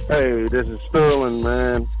dilemma? Hey, this is Sterling,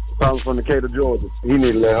 man. Calling from Decatur, Georgia. He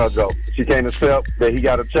need to let her go. She can't accept that he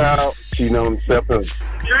got a child. She don't accept him.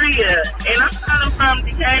 Drea, and I'm calling from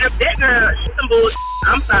Decatur. That girl, she's some bullshit.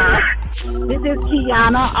 I'm sorry. This is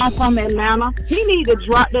Kiana. I'm from Atlanta. He need to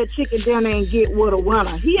drop that chicken dinner and get with a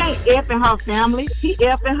winner. He ain't effing her family. He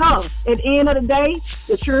effing her. At the end of the day,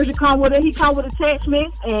 the children come with her. He come with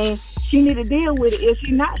attachments, and she need to deal with it. If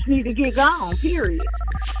she not, she need to get gone, period.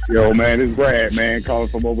 Yo, man, it's Brad, man, calling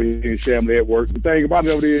from over here in Chamblee at work. The thing about it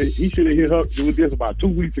over there, he should have hit her with this about 2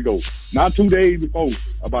 weeks ago. Not 2 days before.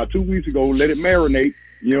 About 2 weeks ago, let it marinate.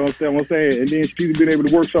 You know what I'm saying? And then she's been able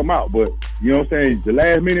to work something out. But, you know what I'm saying? The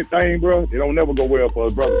last minute thing, bro, it don't never go well for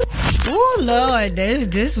us, brother. Oh, Lord,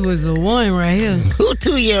 this was the one right here. Who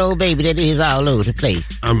 2-year-old baby that is all over the place?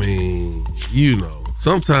 I mean,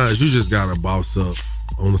 sometimes you just got to boss up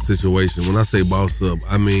on the situation. When I say boss up,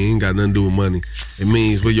 I mean, ain't got nothing to do with money. It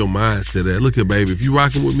means where your mindset at. Look at, baby, if you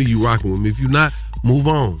rocking with me, you rocking with me. If you not, move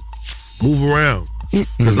on. Move around.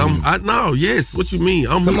 Because yes, what you mean?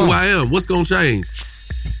 I'm who I am. What's going to change?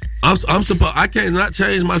 I cannot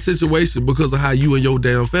change my situation because of how you and your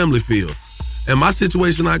damn family feel. And my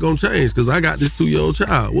situation not gonna change because I got this 2-year-old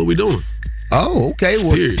child. What we doing? Oh, okay.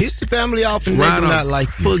 Well, piss the family off and Right they off. not like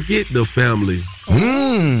you. Forget the family.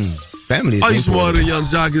 Family is Are you important. smarter than Young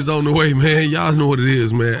Jock is on the way, man? Y'all know what it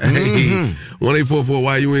is, man. Hey,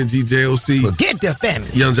 1-844-YUNG-JLC. Forget the family.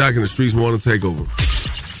 Young Jock in the Streets Morning Takeover.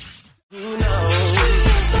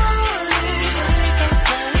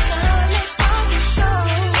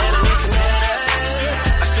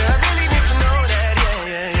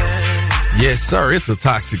 Yes, sir. It's a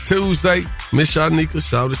Toxic Tuesday. Miss Shanika,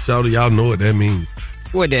 shout, y'all know what that means.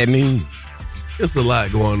 What that mean? It's a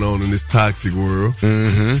lot going on in this toxic world.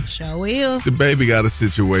 Mm-hmm. Sure will. The baby got a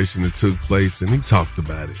situation that took place, and he talked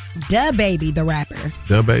about it. Da Baby, the rapper.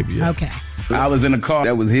 The baby, yeah. Okay. I was in the car.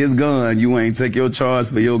 That was his gun. You ain't take your charge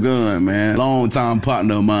for your gun, man. Long time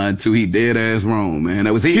partner of mine, too. He dead ass wrong, man.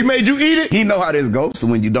 That was he made you eat it? He know how this goes. So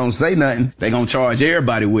when you don't say nothing, they gonna charge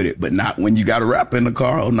everybody with it. But not when you got a rapper in the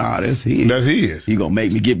car. Oh, nah, that's his. That's his. He gonna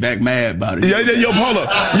make me get back mad about it. Yo, hold up.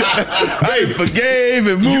 Hey, forgave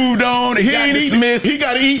and moved on. He ain't dismissed. He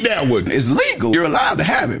gotta eat that one. It's legal. You're allowed to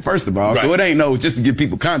have it, first of all. So it ain't no, just to give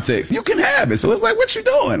people context. You can have it. So it's like, what you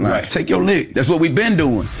doing? Like, take your lick. That's what we've been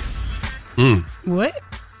doing. What?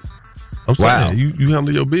 I'm saying, you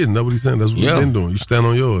handle your business. That's what he's saying. That's what we've been doing. You stand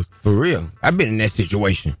on yours. For real. I've been in that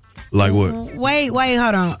situation. Like what? Wait,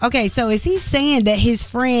 hold on. Okay, so is he saying that his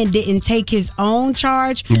friend didn't take his own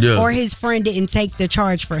charge or his friend didn't take the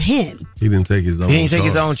charge for him? He didn't take his own charge. He didn't take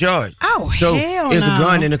his own charge. Oh, so hell it's no. a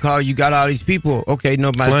gun in the car. You got all these people. Okay,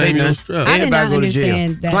 nobody say Claim your nothing. strap. I did Everybody not go to jail.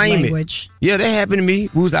 understand that Claim language. it. Yeah, that happened to me.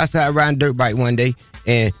 We was outside riding dirt bike one day,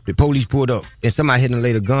 and the police pulled up, and somebody had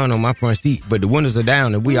laid a gun on my front seat, but the windows are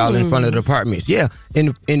down, and we all in front of the apartments. Yeah,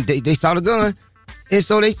 and they saw the gun, and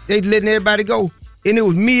so they letting everybody go. And it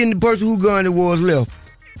was me and the person who gun it was left.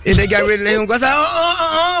 And they got ready to let him go.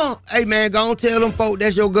 I said, Hey, man, go on tell them folk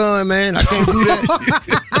that's your gun, man. I can't do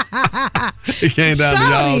that. It came down to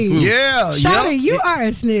y'all, too. Yeah. Shawty, you are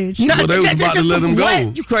a snitch. Well, they was about to let him go.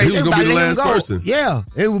 What? You crazy. He was going to be the last person. Yeah.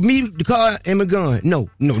 It was me, the car, and my gun. No,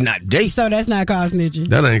 not they. So that's not called snitching.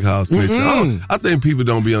 That ain't called snitching. I think people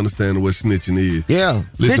don't be understanding what snitching is. Yeah.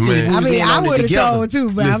 Listen, man. I mean, I would have told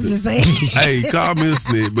too, but I'm just saying. Hey, call me a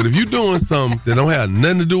snitch. But if you doing something that don't have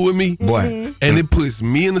nothing to do with me, boy, and it puts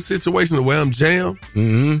me in a situation where I'm jammed,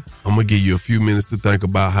 I'm going to give you a few minutes to think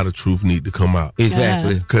about how the truth need to come out.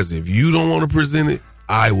 Exactly. Because if you don't want to present it,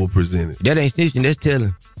 I will present it. That ain't snitching, that's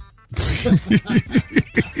telling.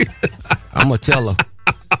 I'm going to tell her.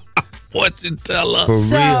 What you tell her? For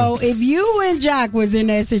So real. if you and Jock was in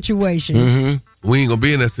that situation, We ain't going to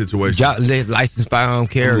be in that situation. Jock licensed firearm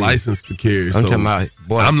carrier. I'm licensed to carry. I'm talking about,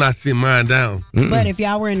 boy. I'm not sitting mine down. but if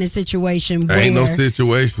y'all were in a situation There ain't no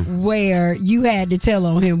situation. where you had to tell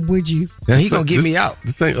on him, would you? Now he going to get me out.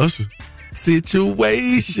 This ain't Usher.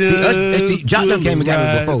 Situation. Jock done came and got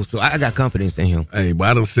me before, so I got confidence in him. Hey, but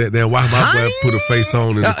I done sat there and watched my boy put a face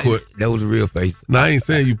on in the court. That was a real face. No, I ain't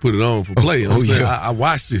saying you put it on for play. I'm saying I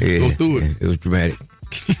watched it. Go through it. It was dramatic.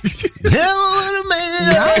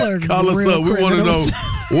 Call us up. We want to know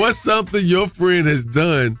what's something your friend has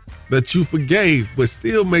done that you forgave, but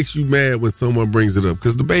still makes you mad when someone brings it up.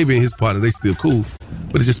 Because the baby and his partner, they still cool,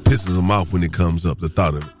 but it just pisses them off when it comes up, the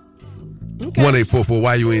thought of it.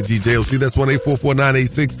 1-844-YUNG-JLC. That's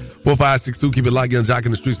 1-844-986-4562. Keep it locked. Young Jock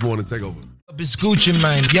in the Streets Morning Takeover. It's Gucci,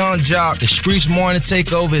 man. Young Jock, the Streets Morning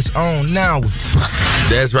Takeover is on now.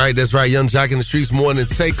 That's right. Young Jock in the Streets Morning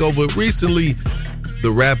Takeover. Recently, the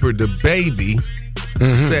rapper DaBaby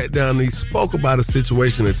sat down and he spoke about a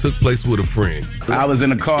situation that took place with a friend. I was in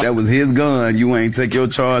the car. That was his gun. You ain't take your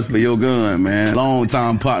charge for your gun, man. Long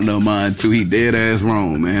time partner of mine, too. He dead ass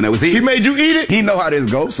wrong, man. That was he made you eat it? He know how this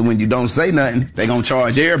goes. So when you don't say nothing, they gonna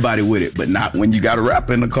charge everybody with it. But not when you got a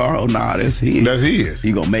rapper in the car. Oh, nah, that's his. That's his.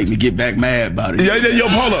 He gonna make me get back mad about it. Yo,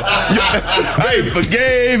 hold up. Hey,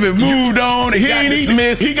 forgave and moved on. He ain't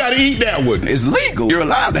dismissed. He gotta eat that one. It's legal. You're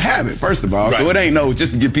allowed to have it, first of all. So it ain't no,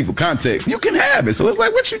 just to give people context. You can have it. So it's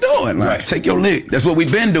like, what you doing? Like, take your lick. That's what we've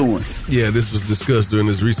been doing. Yeah, this was discussed during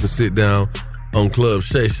this recent sit down on Club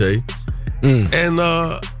Shay Shay. And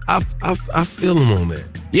I feel him on that.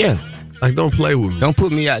 Yeah. Like, don't play with me. Don't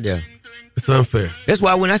put me out there. It's unfair. That's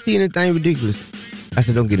why when I see anything ridiculous, I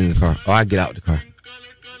said, don't get in the car. Or I get out the car.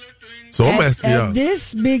 So I'm asking y'all. At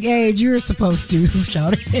this big age, you're supposed to,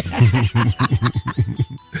 Shawty.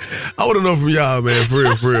 I want to know from y'all, man,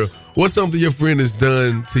 for real. What's something your friend has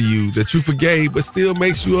done to you that you forgave but still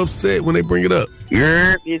makes you upset when they bring it up?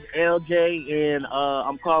 It's LJ, and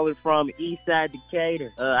I'm calling from Eastside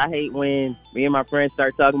Decatur. I hate when me and my friends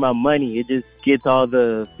start talking about money. It just gets all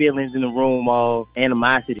the feelings in the room, all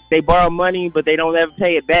animosity. They borrow money, but they don't ever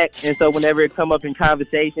pay it back. And so whenever it come up in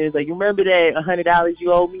conversations, like, you remember that $100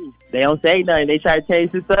 you owe me? They don't say nothing. They try to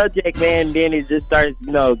change the subject, man. And then it just starts,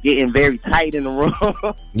 getting very tight in the room.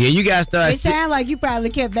 Yeah, you got to start. It sounds like you probably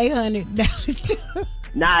kept their $100 too.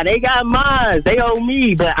 Nah, they got mine. They owe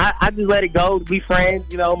me, but I just let it go. We friends,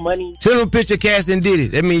 money. Send them a picture of Cass and Diddy.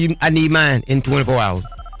 That means I need mine in 24 hours.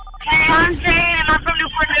 Hey, I'm Jane, and I'm from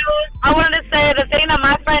Newport News. I wanted to say the thing that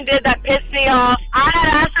my friend did that pissed me off. I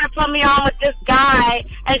had asked her to put me on with this guy,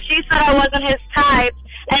 and she said I wasn't his type.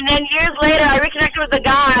 And then years later, I reconnected with the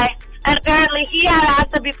guy, and apparently he had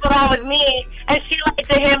asked to be put on with me, and she liked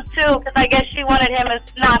to him too, because I guess she wanted him and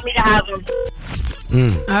not me to have him.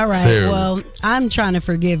 All right. Terrible. Well, I'm trying to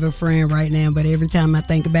forgive a friend right now, but every time I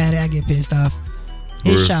think about it, I get pissed off.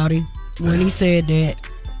 It's Shawty. When he said that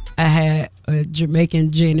I had a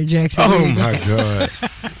Jamaican Janet Jackson. Oh, my God.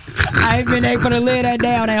 I ain't been able to lay that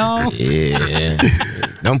down at home. Yeah.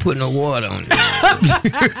 Don't put no water on it.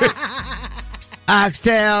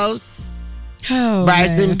 Oxtails. Oh,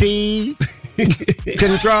 rice man. and peas.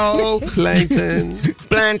 Control. Plankton.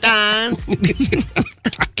 Plantain.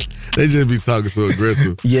 They just be talking so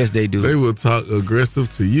aggressive. Yes, they do. They will talk aggressive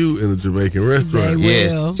to you in a Jamaican restaurant. They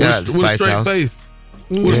will. Yes. With a straight face.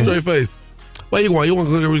 With a straight face. What you want? You want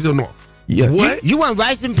to go to no? Yeah. What? You want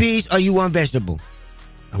rice and peas or you want vegetable?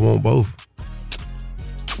 I want both.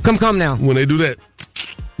 Come now. When they do that,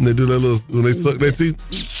 when they do that little, when they suck their teeth.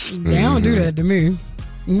 They don't do that to me.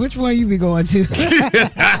 Which one you be going to?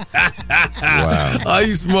 Wow. Are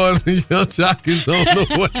you smarter than Young Jock is on the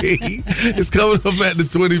way? It's coming up at the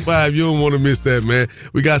 25. You don't want to miss that, man.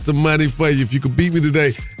 We got some money for you. If you can beat me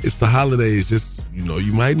today, it's the holidays. Just,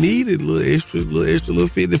 you might need it. A little extra, little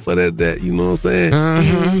 50 for that, you know what I'm saying?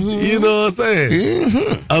 Mm-hmm. You know what I'm saying?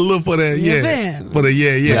 Mm-hmm. A little for that, yeah. For the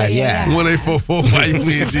yeah. 1-844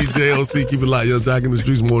 me and DJOC. Keep it locked. Young Jock in the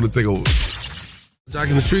streets, more to take over. Jock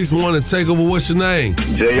in the streets, morning take over. What's your name?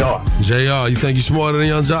 JR. JR, you think you smarter than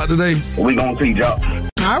Young Jock today? We gonna see Jock.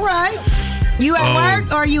 All right. You at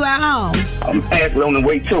work or you at home? I'm actually on the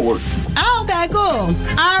way to work. Oh, okay, cool.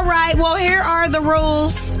 All right. Well, here are the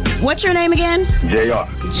rules. What's your name again? JR.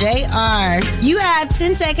 JR. You have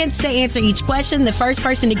 10 seconds to answer each question. The first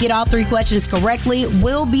person to get all 3 questions correctly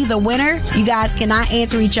will be the winner. You guys cannot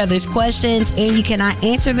answer each other's questions, and you cannot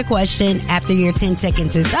answer the question after your 10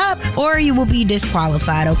 seconds is up, or you will be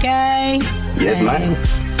disqualified, okay? Yes, ma'am.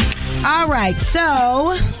 Thanks. All right.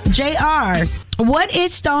 So, JR, what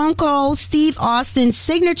is Stone Cold Steve Austin's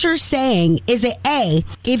signature saying? Is it A,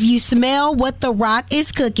 if you smell what The Rock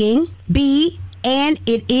is cooking, B, and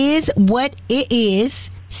it is what it is,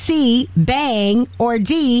 C, bang, or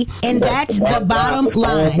D, and that's the bottom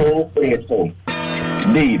line?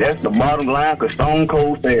 D, that's the bottom line because Stone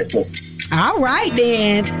Cold said so. All right,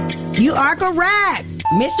 then. You are correct.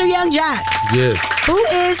 Mr. Young Jock. Yes. Who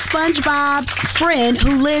is SpongeBob's friend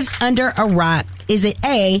who lives under a rock? Is it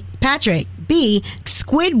A, Patrick, B,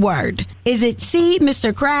 Squidward? Is it C,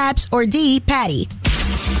 Mr. Krabs, or D, Patty?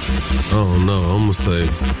 Oh, no. I'm going to say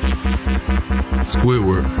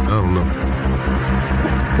Squidward. I don't know.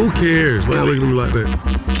 Who cares? Why you looking at me like that?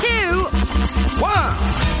 2,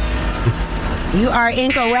 1. You are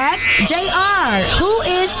incorrect. JR, who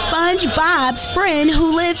is SpongeBob's friend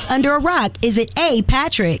who lives under a rock? Is it A,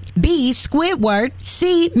 Patrick, B, Squidward,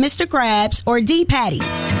 C, Mr. Krabs, or D, Patty?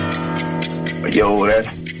 Yo, that's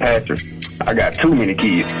Patrick. I got too many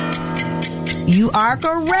kids. You are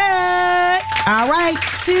correct. All right,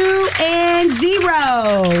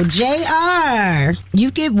 2-0. JR,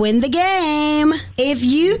 you could win the game. If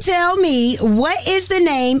you tell me what is the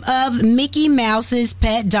name of Mickey Mouse's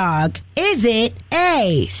pet dog, is it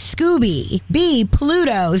A, Scooby, B,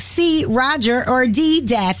 Pluto, C, Roger, or D,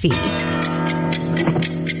 Daffy?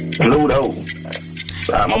 Pluto.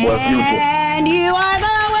 And you are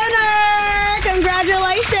the winner.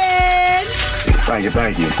 Congratulations.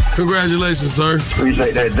 Thank you. Congratulations, sir.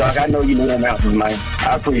 Appreciate that, Doc. I know you know them answers, man.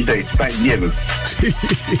 I appreciate Thanksgiving.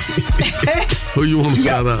 Who you want to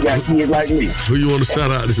shout out? You got kids like me. Who you want to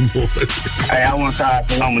shout out this morning? Hey, I want to shout out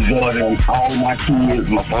to Mama Jordan, all my kids,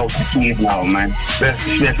 my folks, kids and all, man.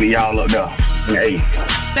 Especially y'all up there. Hey.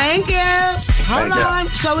 Thank you. Hold on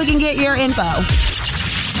so we can get your info.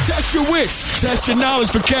 Test your wits. Test your knowledge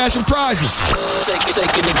for cash and prizes.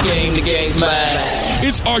 Taking the game's mine.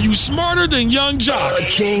 It's Are You Smarter Than Young Jock? A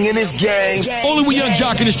king and his gang. Only with Young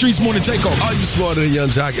Jock in the Streets Morning Takeover. Are You Smarter Than Young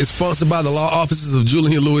Jock? It's sponsored by the law offices of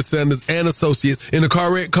Julian Lewis Sanders and Associates. In a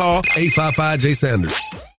car wreck, call 855-J-Sanders.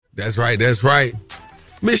 That's right.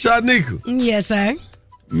 Miss Shanika. Yes, sir.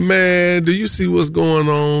 Man, do you see what's going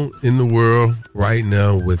on in the world right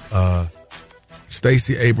now with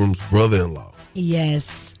Stacey Abrams' brother-in-law?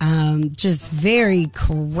 Yes. Just very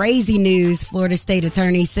crazy news. Florida State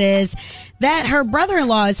Attorney says that her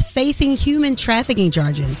brother-in-law is facing human trafficking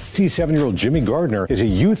charges. 57-year-old Jimmy Gardner is a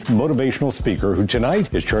youth motivational speaker who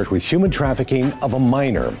tonight is charged with human trafficking of a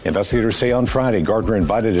minor. Investigators say on Friday, Gardner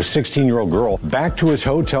invited a 16-year-old girl back to his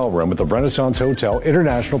hotel room at the Renaissance Hotel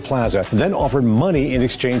International Plaza, then offered money in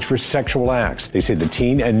exchange for sexual acts. They say the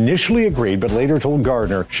teen initially agreed, but later told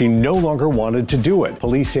Gardner she no longer wanted to do it.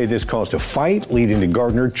 Police say this caused a fight, leading to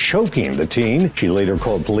Gardner choking the teen. She later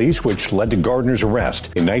called police, which led to Gardner's arrest.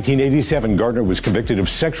 In 1987, Gardner was convicted of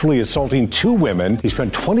sexually assaulting 2 women. He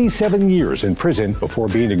spent 27 years in prison before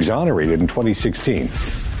being exonerated in 2016.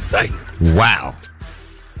 Wow.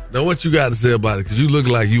 Now, what you got to say about it? Because you look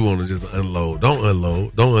like you want to just unload. Don't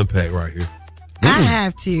unload. Don't unpack right here. I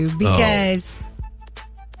have to, because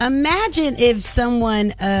imagine if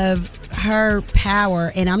someone of her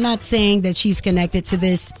power, and I'm not saying that she's connected to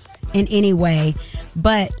this in any way,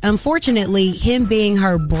 but unfortunately, him being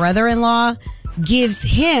her brother-in-law gives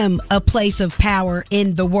him a place of power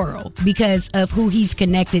in the world because of who he's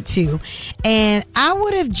connected to. And I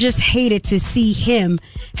would have just hated to see him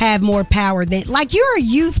have more power than, like, you're a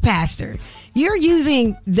youth pastor. You're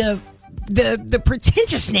using the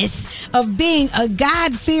pretentiousness of being a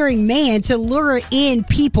God-fearing man to lure in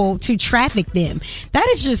people to traffic them. That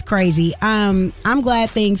is just crazy. I'm glad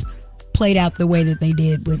things played out the way that they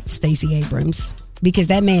did with Stacey Abrams, because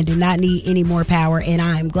that man did not need any more power, and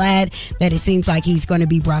I'm glad that it seems like he's going to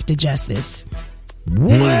be brought to justice.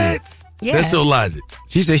 What? Yeah. That's your logic.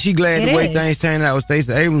 She said she glad the way is. things turned out with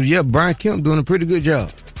Stacey Abrams. Yeah, Brian Kemp doing a pretty good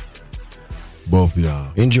job. Both of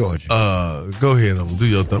y'all. In Georgia. Go ahead, do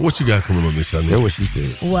your thing. What you got coming on this, Shanika? That's what she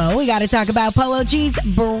said. Well, we got to talk about Polo G's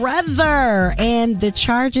brother and the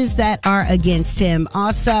charges that are against him.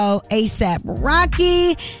 Also, A$AP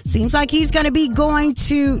Rocky seems like he's going to be going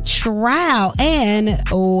to trial, and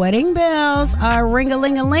wedding bells are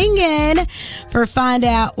ring-a-ling-a-linging for find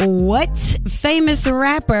out what famous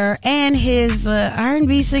rapper and his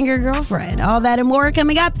R&B singer girlfriend. All that and more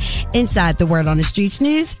coming up inside the Word on the Streets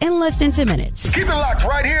news in less than 10 minutes. Keep it locked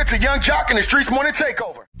right here to Young Jock in the Streets Morning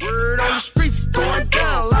Takeover. Word on the streets going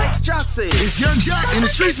down like Jock said. It's Young Jock in the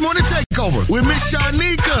Streets Morning Takeover with Miss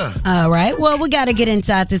Shanika. All right. Well, we got to get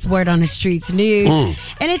inside this Word on the Streets news.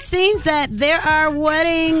 And it seems that there are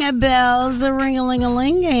wedding bells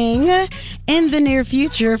ring-a-ling-a-linging in the near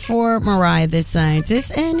future for Mariah the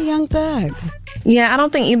Scientist and Young Thug. Yeah, I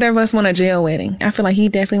don't think either of us want a jail wedding. I feel like he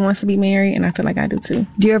definitely wants to be married, and I feel like I do too.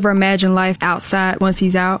 Do you ever imagine life outside once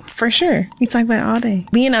he's out? For sure. We talk about it all day.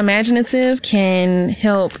 Being imaginative can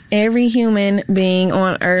help every human being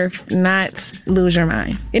on earth not lose your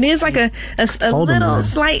mind. It is like a little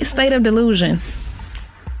slight state of delusion.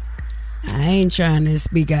 I ain't trying to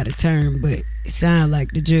speak out of turn, but it sounds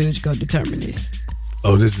like the judge gonna determine this.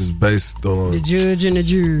 Oh, this is based on the judge and the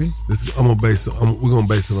jury. We're gonna base it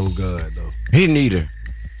on God, though. He need her.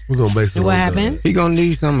 We're gonna base it on What God. happened? He gonna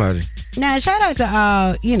need somebody. Now, shout out to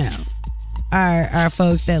all, our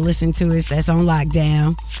folks that listen to us that's on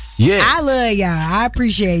lockdown. Yeah. I love y'all. I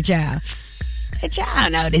appreciate y'all. But y'all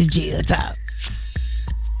know this jail talk.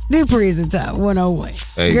 Do prison talk 101.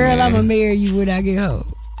 Hey, Girl, man. I'm gonna marry you when I get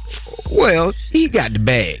home. Well, she got the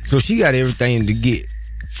bag, so she got everything to get.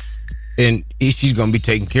 And if she's gonna be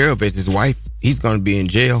taken care of as his wife, he's gonna be in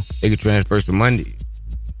jail. They could transfer some money.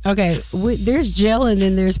 Okay, there's jail and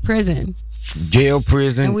then there's prison. Jail,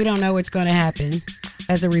 prison. And we don't know what's going to happen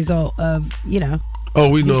as a result of, Oh,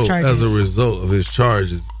 we these know charges. as a result of his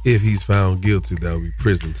charges, if he's found guilty, that will be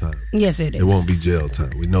prison time. Yes, it is. It won't be jail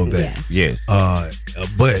time. We know that. Yeah. Yes.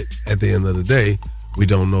 But at the end of the day, we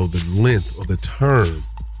don't know the length or the term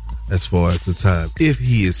as far as the time if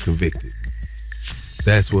he is convicted.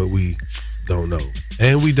 That's what we don't know.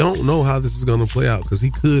 And we don't know how this is going to play out, because he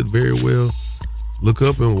could very well look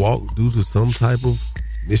up and walk due to some type of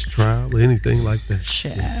mistrial or anything like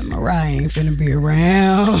that. Mariah ain't finna be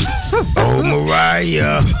around. Oh,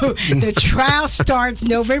 Mariah. The trial starts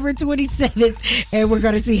November 27th, and we're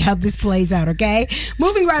going to see how this plays out, okay?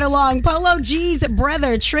 Moving right along, Polo G's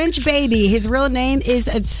brother, Trench Baby, his real name is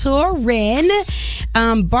Torin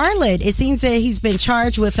Bartlett. It seems that he's been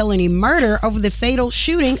charged with felony murder over the fatal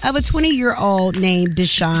shooting of a 20-year-old named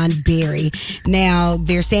Deshaun Berry. Now,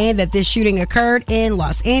 they're saying that this shooting occurred in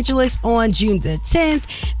Los Angeles on June the 10th.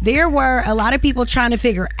 there were a lot of people trying to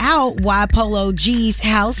figure out why Polo G's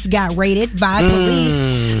house got raided by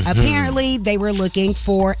police. Apparently, they were looking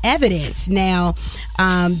for evidence. Now,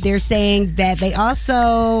 they're saying that they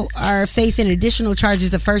also are facing additional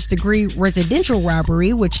charges of first-degree residential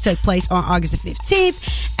robbery, which took place on August the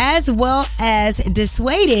 15th, as well as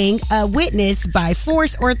dissuading a witness by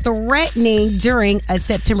force or threatening during a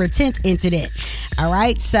September 10th incident. All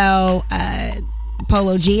right, so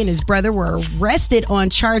Polo G and his brother were arrested on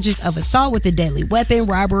charges of assault with a deadly weapon,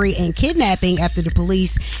 robbery, and kidnapping after the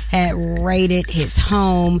police had raided his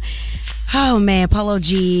home. Oh man, Polo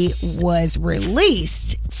G was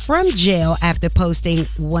released from jail after posting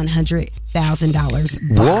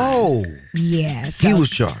 $100,000. Whoa. Yeah. So he was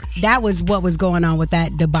charged. That was what was going on with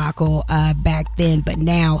that debacle back then. But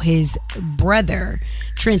now his brother,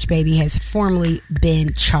 Trench Baby, has formally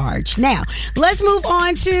been charged. Now, let's move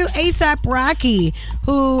on to A$AP Rocky,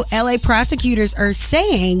 who LA prosecutors are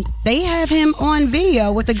saying they have him on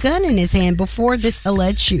video with a gun in his hand before this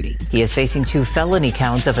alleged shooting. He is facing 2 felony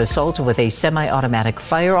counts of assault with a semi-automatic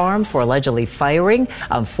firearm for allegedly firing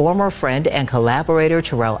on former friend and collaborator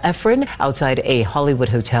Terrell Efron outside a Hollywood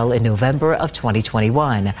hotel in November of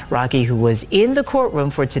 2021. Rocky, who was in the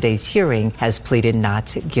courtroom for today's hearing, has pleaded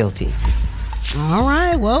not guilty. All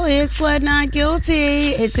right. Well, it's pled not guilty.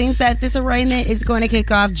 It seems that this arraignment is going to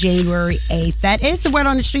kick off January 8th. That is the Word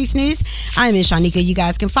on the Streets news. I'm Miss Shanika. You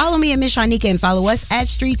guys can follow me at Miss Shanika and follow us at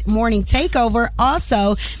Streets Morning Takeover.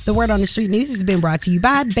 Also, the Word on the Street news has been brought to you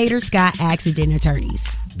by Bader Scott Accident Attorneys.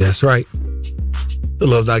 That's right. The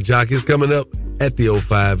Love Doc Jock is coming up at the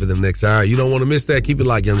 05 in the next hour. You don't want to miss that. Keep it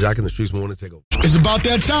locked, Young Jock in the Streets Morning Takeover. It's about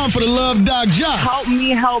that time for the Love Doc Jock. Help me,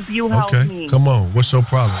 help you, help me. Come on. What's your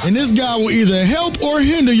problem? And this guy will either help or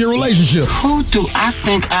hinder your relationship. Who do I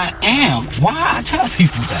think I am? Why I tell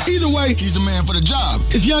people that? Either way, he's the man for the job.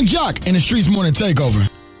 It's Young Jock in the Streets Morning Takeover.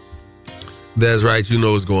 That's right. You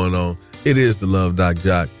know what's going on. It is the Love Doc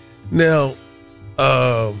Jock. Now,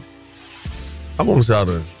 I want y'all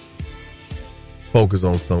to focus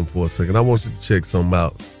on something for a second. I want you to check something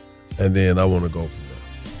out, and then I want to go from there.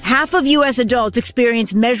 Half of U.S. adults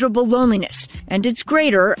experience measurable loneliness, and it's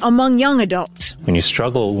greater among young adults. When you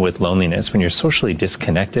struggle with loneliness, when you're socially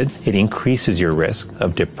disconnected, it increases your risk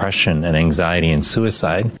of depression and anxiety and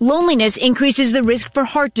suicide. Loneliness increases the risk for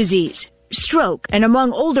heart disease, stroke, and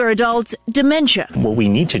among older adults, dementia. What we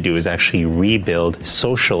need to do is actually rebuild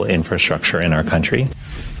social infrastructure in our country.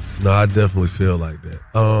 No, I definitely feel like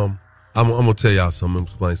that. I'm going to tell y'all something,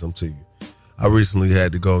 explain something to you. I recently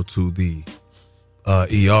had to go to the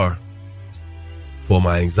ER for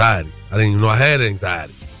my anxiety. I didn't even know I had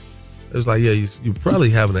anxiety. It was like, yeah, you're probably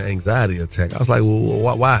having an anxiety attack. I was like,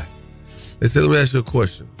 well, why? They said, let me ask you a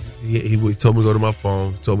question. He told me to go to my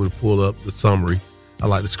phone, told me to pull up the summary. I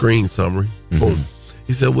like the screen summary. Boom.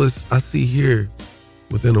 He said, well, I see here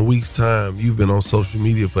within a week's time, you've been on social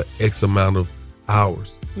media for X amount of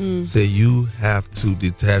hours. Say you have to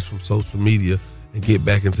detach from social media and get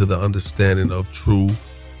back into the understanding of true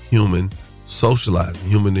human socializing,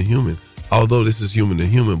 human to human. Although this is human to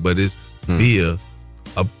human, but it's via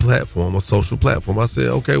a platform, a social platform. I said,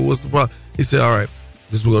 okay, what's the problem? He said, all right,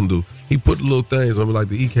 this is what we're going to do. He put the little things on me, like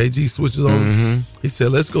the EKG switches on. He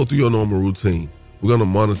said, let's go through your normal routine. We're going to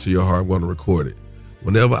monitor your heart. We're going to record it.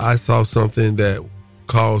 Whenever I saw something that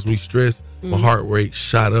caused me stress, my heart rate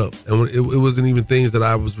shot up. And it wasn't even things that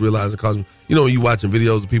I was realizing caused me. You know, when you watching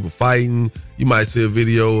videos of people fighting, you might see a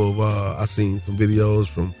video of, I seen some videos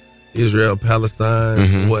from Israel, Palestine,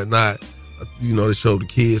 and whatnot. You know, they showed the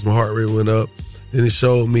kids, my heart rate went up. Then it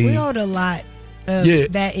showed me. We hold a lot of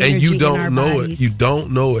that energy and you don't in our know bodies. it. You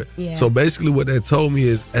don't know it. Yeah. So basically what that told me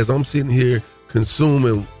is, as I'm sitting here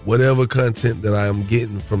consuming whatever content that I am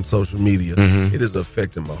getting from social media, it is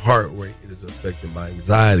affecting my heart rate. It is affecting my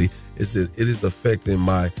anxiety. It is affecting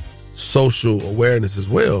my social awareness as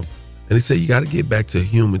well. And he said, you got to get back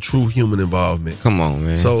to true human involvement. Come on,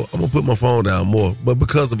 man. So I'm going to put my phone down more. But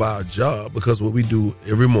because of our job, because what we do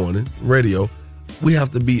every morning, radio, we have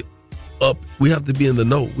to be up. We have to be in the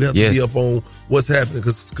know. We have to be up on what's happening.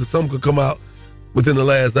 Because something could come out within the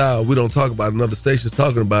last hour. We don't talk about it. Another station's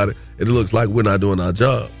talking about it. And it looks like we're not doing our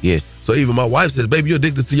job. Yes. So even my wife says, baby, you're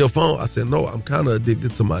addicted to your phone. I said, no, I'm kind of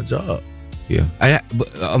addicted to my job. Yeah.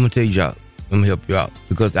 But I'm going to tell you, y'all, I'm going to help you out.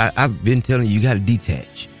 Because I've been telling you got to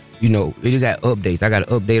detach. You know, you got updates. I got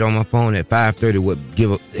an update on my phone at 5:30 what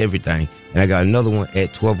give up everything. And I got another one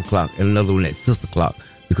at 12 o'clock and another one at 6 o'clock.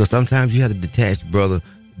 Because sometimes you have to detach, brother,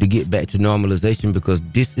 to get back to normalization, because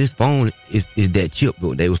this phone is that chip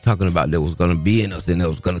that they was talking about that was going to be in us and that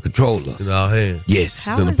was going to control us. In our hand. Yes.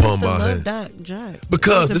 How It's in is the this palm the of our Love hand. Doc Jock?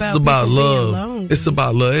 Because this is about people being love. alone. It's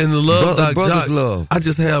about love. And the love, Doc brother's Jock, love. I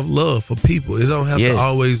just have love for people. It don't have Yes. to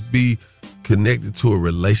always be connected to a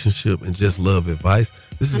relationship and just love advice.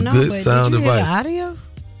 This is I know, good but sound did you hear advice. the audio?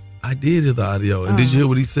 I did hear the audio. And did you hear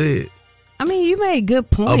what he said? I mean, you made good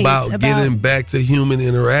points About getting back to human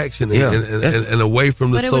interaction and away from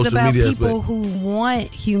the but it was social about media people aspect. who want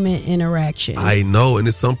human interaction. I know,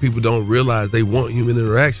 and some people don't realize they want human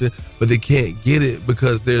interaction, but they can't get it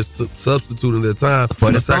because they're substituting their time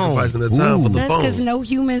For the sacrificing phone. their time for the That's phone. because no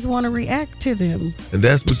humans want to react to them. And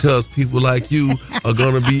that's because people like you are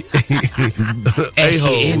going to be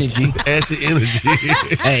a-holes. energy. Ashy energy.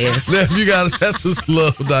 Ass. Now, if you got that's just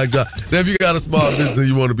love, Doc Jock. Now, if you got a small business and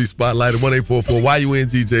you want to be spotlighted,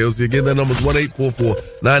 1-844-YUNGJOC. Again, that number's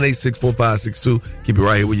 1-844-986-4562. Keep it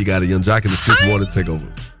right here where you got a Young Jock in the Streets Morning Takeover.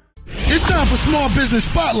 It's time for Small Business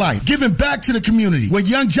Spotlight, giving back to the community with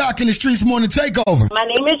Young Jock in the Streets Morning Takeover. My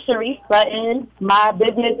name is Sharice Sutton. My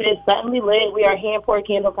business is Suttonly Lit. We are a hand-poured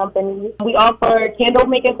candle company. We offer candle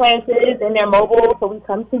making classes, and they're mobile, so we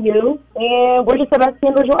come to you. And we're just the best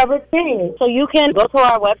candles you'll ever experience. So you can go to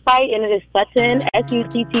our website, and it is Sutton,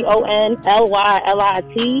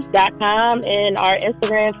 SUTTONLYLIT.com. And our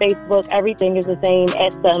Instagram, Facebook, everything is the same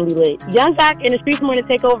at Suttonly Lit. Young Jock in the Streets Morning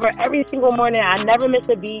Takeover every single morning. I never miss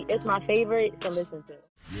a beat. It's my favorite to listen to.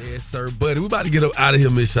 Yes, sir, buddy. We about to get up out of here,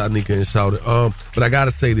 Miss Shanika and Shout It. But I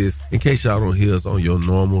gotta say this, in case y'all don't hear us on your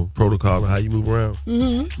normal protocol of how you move around,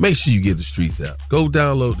 make sure you get the Streets app. Go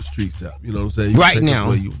download the Streets app. You know what I'm saying? You Right take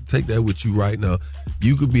now. You take that with you right now.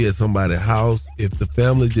 You could be at somebody's house. If the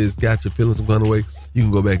family just got your feelings some kind of way, you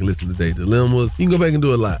can go back and listen to Day Dilemmas. You can go back and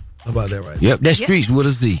do a lot. How about that right Yep, that's Streets with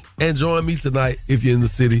a Z. And join me tonight if you're in the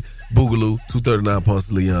city. Boogaloo, 239 Ponce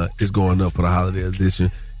de Leon is going up for the holiday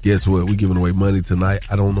edition. Guess what? We're giving away money tonight.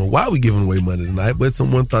 I don't know why we're giving away money tonight, but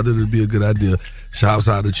someone thought it would be a good idea. Shouts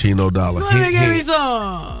out to Chino Dollar. Let me give me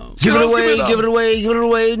some. Give it away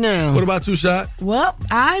now. What about you, Shot? Well,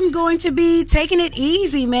 I'm going to be taking it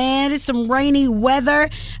easy, man. It's some rainy weather.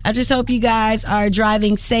 I just hope you guys are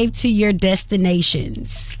driving safe to your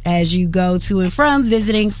destinations as you go to and from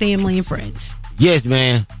visiting family and friends. Yes,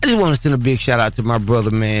 man. I just want to send a big shout out to my brother,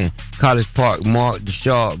 man. College Park, Mark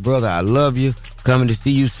DeShaw. Brother, I love you. Coming to see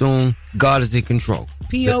you soon. God is in control.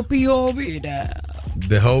 P.O.P.O.B. down.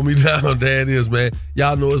 They hold me down, there it is, man.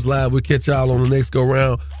 Y'all know it's live. We'll catch y'all on the next go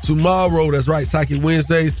round tomorrow. That's right, Psychic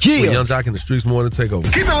Wednesdays. With Young Jock in the Streets Morning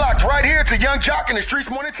Takeover. Keep it locked right here to Young Jock in the Streets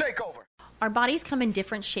Morning Takeover. Our bodies come in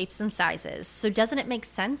different shapes and sizes, so doesn't it make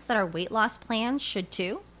sense that our weight loss plans should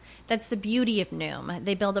too? That's the beauty of Noom.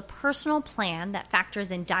 They build a personal plan that factors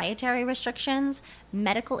in dietary restrictions,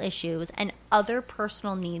 medical issues, and other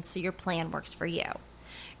personal needs so your plan works for you.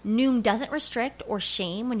 Noom doesn't restrict or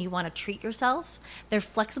shame when you want to treat yourself. Their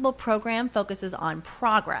flexible program focuses on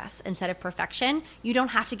progress instead of perfection. You don't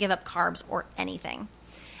have to give up carbs or anything.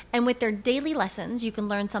 And with their daily lessons, you can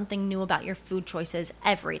learn something new about your food choices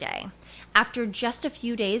every day. After just a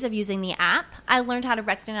few days of using the app, I learned how to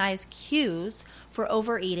recognize cues for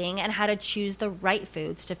overeating and how to choose the right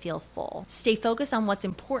foods to feel full. Stay focused on what's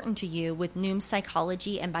important to you with Noom's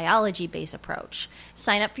psychology and biology-based approach.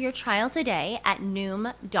 Sign up for your trial today at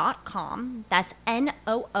Noom.com. That's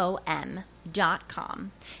Noom.com.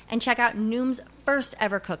 And check out Noom's first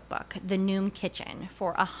ever cookbook, The Noom Kitchen,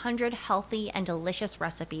 for 100 healthy and delicious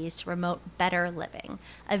recipes to promote better living.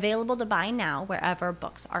 Available to buy now wherever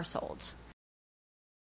books are sold.